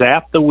to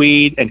zap the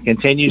weed and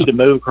continues to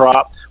move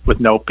crop with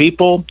no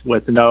people,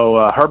 with no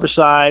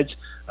herbicides,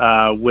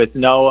 with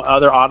no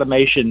other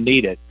automation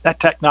needed. That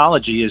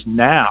technology is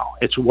now.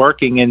 It's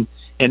working in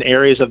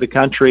areas of the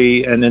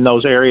country and in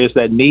those areas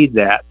that need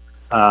that.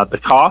 The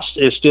cost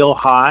is still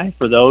high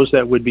for those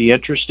that would be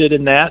interested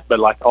in that, but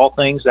like all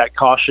things, that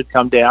cost should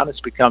come down as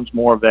it becomes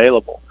more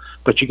available.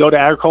 But you go to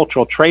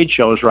agricultural trade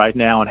shows right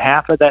now, and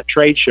half of that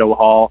trade show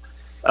hall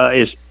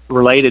is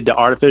related to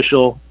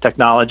artificial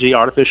technology,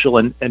 artificial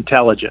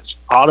intelligence,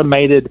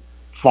 automated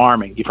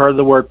farming. You've heard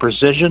the word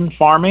precision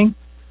farming.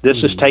 This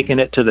is taking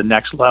it to the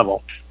next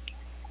level.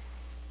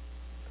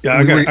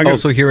 Yeah, we're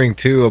also hearing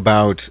too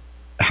about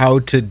how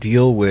to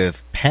deal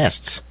with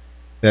pests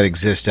that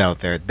exist out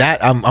there.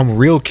 That I'm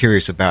real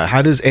curious about.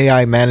 How does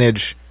AI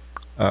manage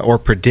or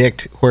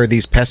predict where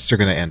these pests are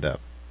going to end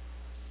up?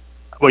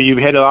 Well, you've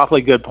hit an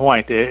awfully good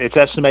point. It's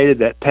estimated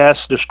that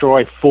pests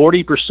destroy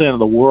 40% of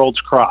the world's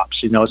crops.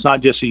 You know, it's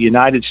not just a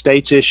United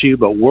States issue,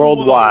 but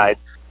worldwide,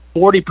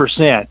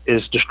 40%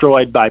 is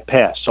destroyed by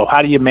pests. So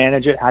how do you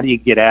manage it? How do you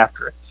get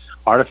after it?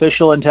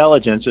 Artificial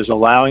intelligence is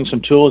allowing some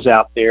tools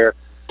out there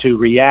to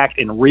react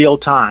in real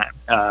time.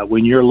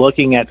 When you're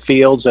looking at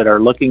fields that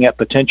are looking at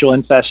potential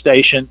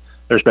infestation,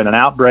 there's been an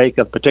outbreak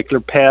of particular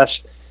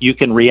pests, you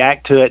can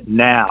react to it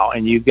now,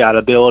 and you've got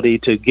ability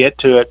to get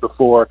to it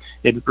before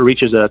it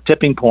reaches a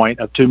tipping point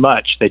of too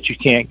much that you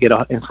can't get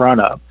in front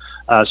of.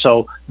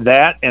 So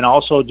that, and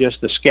also just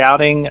the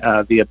scouting,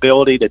 the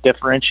ability to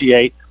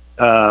differentiate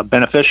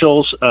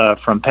beneficials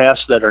from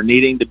pests that are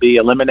needing to be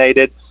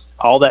eliminated,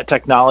 all that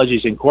technology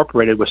is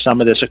incorporated with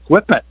some of this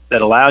equipment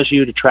that allows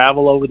you to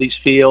travel over these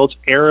fields,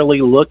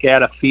 aerially look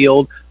at a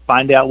field,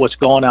 find out what's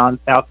going on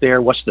out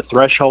there, what's the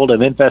threshold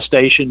of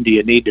infestation, do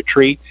you need to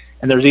treat?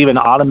 And there's even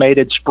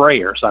automated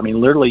sprayers. I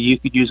mean, literally, you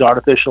could use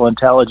artificial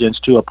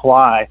intelligence to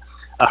apply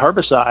a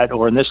herbicide,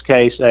 or in this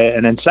case,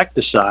 an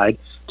insecticide,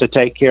 to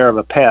take care of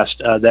a pest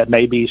that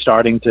may be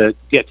starting to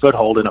get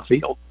foothold in a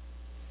field.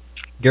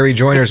 Gary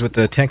Joiners with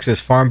the Texas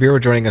Farm Bureau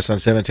joining us on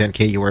 710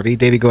 KURV.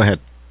 Davey, go ahead.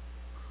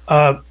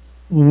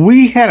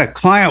 We had a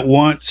client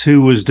once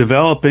who was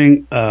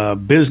developing a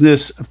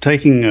business of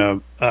taking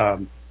a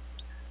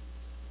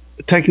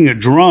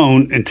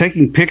drone and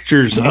taking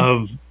pictures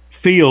of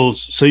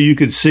fields so you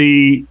could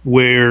see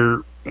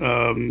where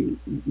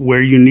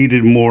you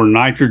needed more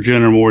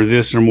nitrogen or more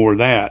this or more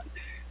that.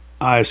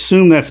 I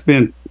assume that's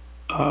been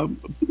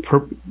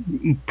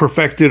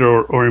perfected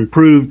or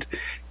improved.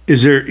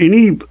 Is there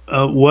any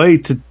way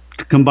to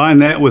combine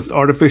that with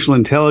artificial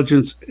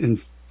intelligence and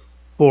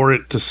for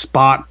it to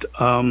spot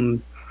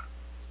where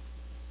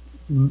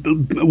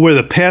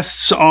the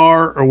pests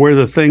are or where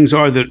the things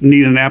are that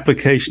need an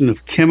application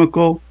of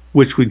chemical,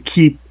 which would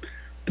keep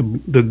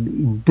the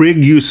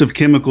big use of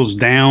chemicals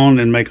down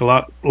and make a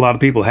lot of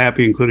people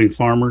happy, including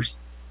farmers?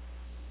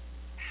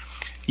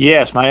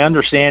 Yes, my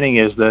understanding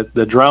is that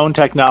the drone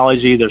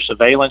technology, their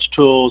surveillance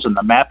tools, and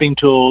the mapping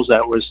tools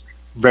that was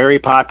very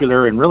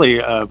popular and really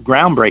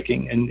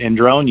groundbreaking in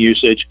drone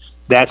usage,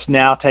 that's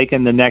now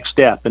taken the next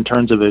step in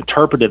terms of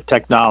interpretive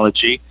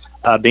technology,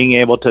 being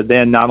able to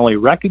then not only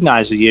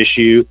recognize the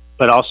issue,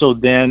 but also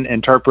then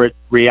interpret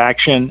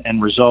reaction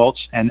and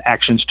results and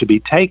actions to be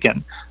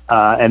taken.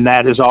 And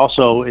that is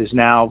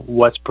now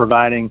what's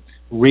providing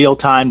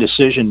real-time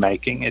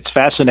decision-making. It's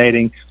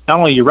fascinating. Not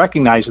only are you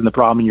recognizing the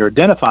problem and you're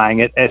identifying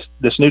it, as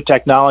this new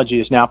technology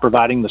is now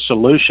providing the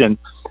solution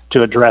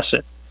to address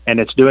it. And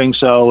it's doing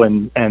so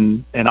in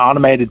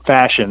automated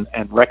fashion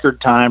and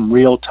record time,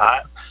 real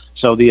time.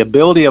 So the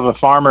ability of a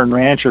farmer and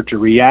rancher to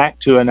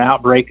react to an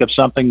outbreak of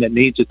something that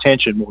needs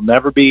attention will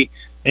never be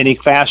any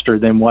faster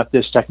than what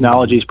this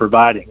technology is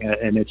providing.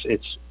 And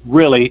it's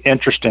really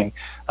interesting.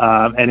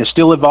 And it's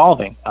still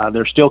evolving.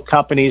 There's still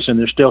companies and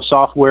there's still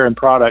software and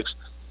products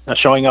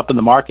showing up in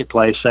the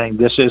marketplace saying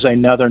this is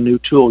another new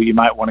tool you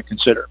might want to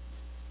consider.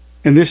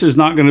 And this is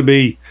not going to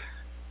be,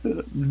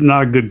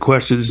 not a good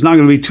question, it's not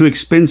going to be too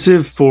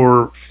expensive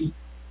for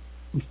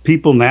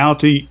people now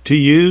to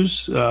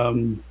use.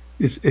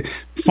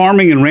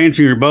 Farming and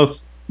ranching are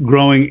both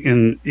growing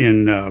in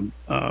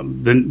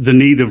the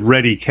need of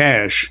ready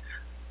cash.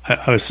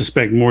 I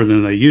suspect more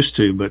than they used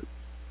to, but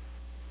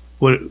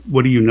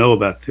what do you know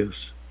about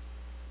this?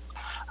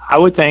 I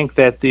would think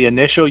that the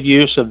initial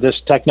use of this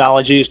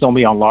technology is going to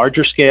be on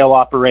larger scale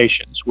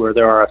operations where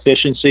there are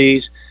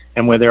efficiencies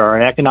and where there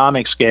are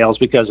economic scales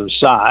because of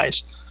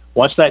size.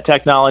 Once that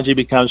technology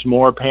becomes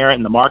more apparent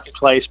in the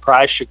marketplace,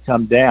 price should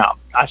come down.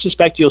 I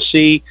suspect you'll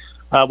see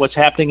what's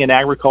happening in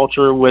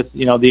agriculture with,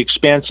 the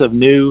expense of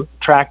new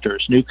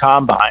tractors, new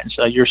combines.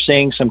 You're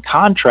seeing some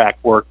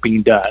contract work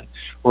being done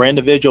where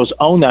individuals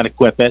own that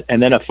equipment,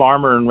 and then a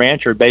farmer and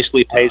rancher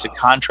basically pays a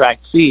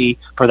contract fee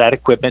for that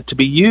equipment to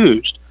be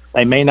used.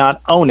 They may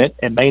not own it.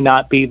 It may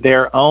not be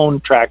their own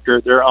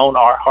tractor, their own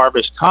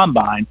harvest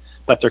combine,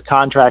 but they're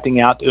contracting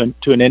out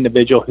to an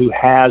individual who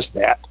has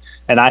that.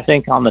 And I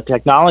think on the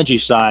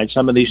technology side,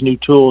 some of these new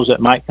tools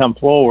that might come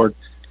forward,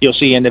 you'll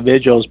see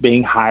individuals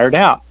being hired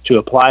out to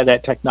apply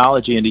that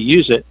technology and to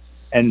use it.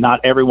 and not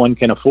everyone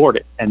can afford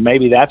it. And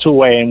maybe that's a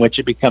way in which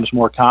it becomes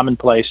more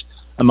commonplace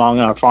among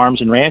our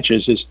farms and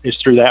ranches is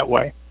through that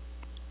way.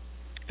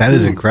 That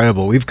is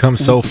incredible. We've come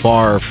so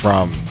far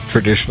from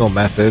traditional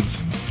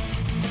methods,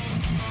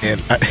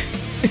 and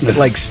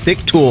like stick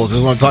tools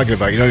is what I'm talking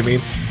about. You know what I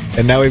mean?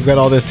 And now we've got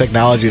all this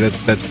technology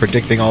that's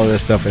predicting all of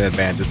this stuff in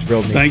advance. It's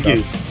real neat Thank stuff.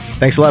 you.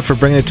 Thanks a lot for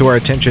bringing it to our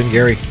attention,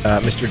 Gary.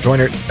 Mr.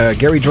 Joyner.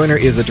 Gary Joyner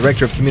is the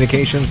Director of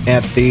Communications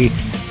at the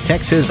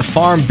Texas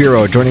Farm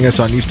Bureau, joining us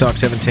on News Talk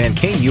 710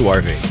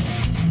 KURV.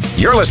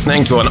 You're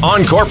listening to an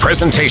encore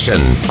presentation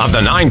of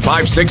the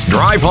 956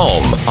 Drive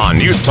Home on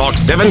News Talk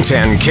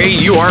 710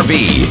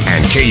 KURV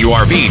and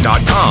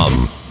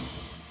KURV.com.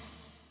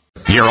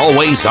 You're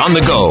always on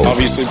the go.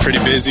 Obviously pretty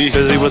busy.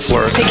 Busy with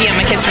work. Picking up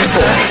my kids from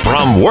school.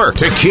 From work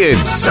to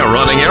kids to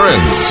running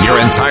errands, your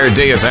entire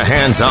day is a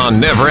hands-on,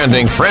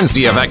 never-ending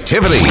frenzy of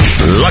activity.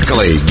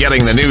 Luckily,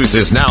 getting the news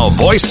is now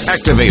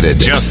voice-activated.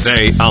 Just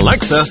say,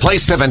 Alexa, play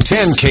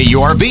 710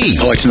 KURV.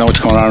 I like to know what's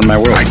going on in my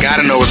world. I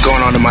gotta know what's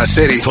going on in my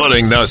city.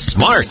 Putting the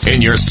smart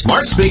in your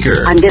smart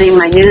speaker. I'm getting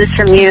my news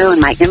from you and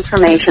my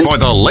information. For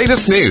the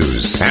latest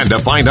news and to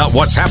find out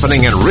what's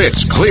happening in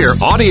rich, clear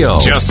audio,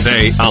 just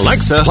say,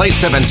 Alexa, play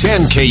 710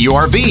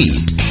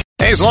 KURV.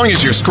 As long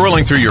as you're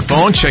scrolling through your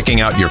phone,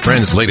 checking out your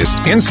friend's latest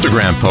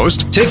Instagram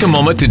post, take a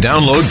moment to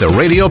download the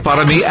Radio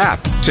Parami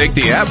app. Take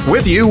the app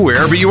with you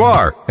wherever you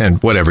are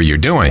and whatever you're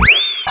doing.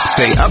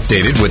 Stay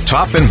updated with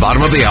top and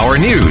bottom of the hour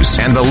news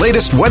and the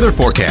latest weather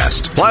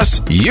forecast. Plus,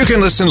 you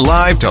can listen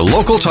live to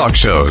local talk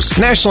shows,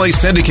 nationally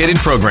syndicated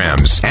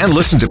programs, and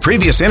listen to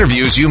previous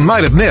interviews you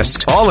might have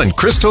missed, all in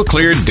crystal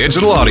clear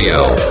digital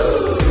audio.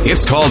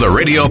 It's called the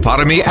Radio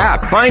Parami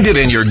app. Find it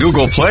in your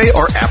Google Play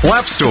or Apple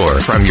App Store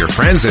from your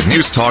friends at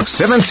News Talk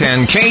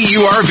 710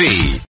 KURV.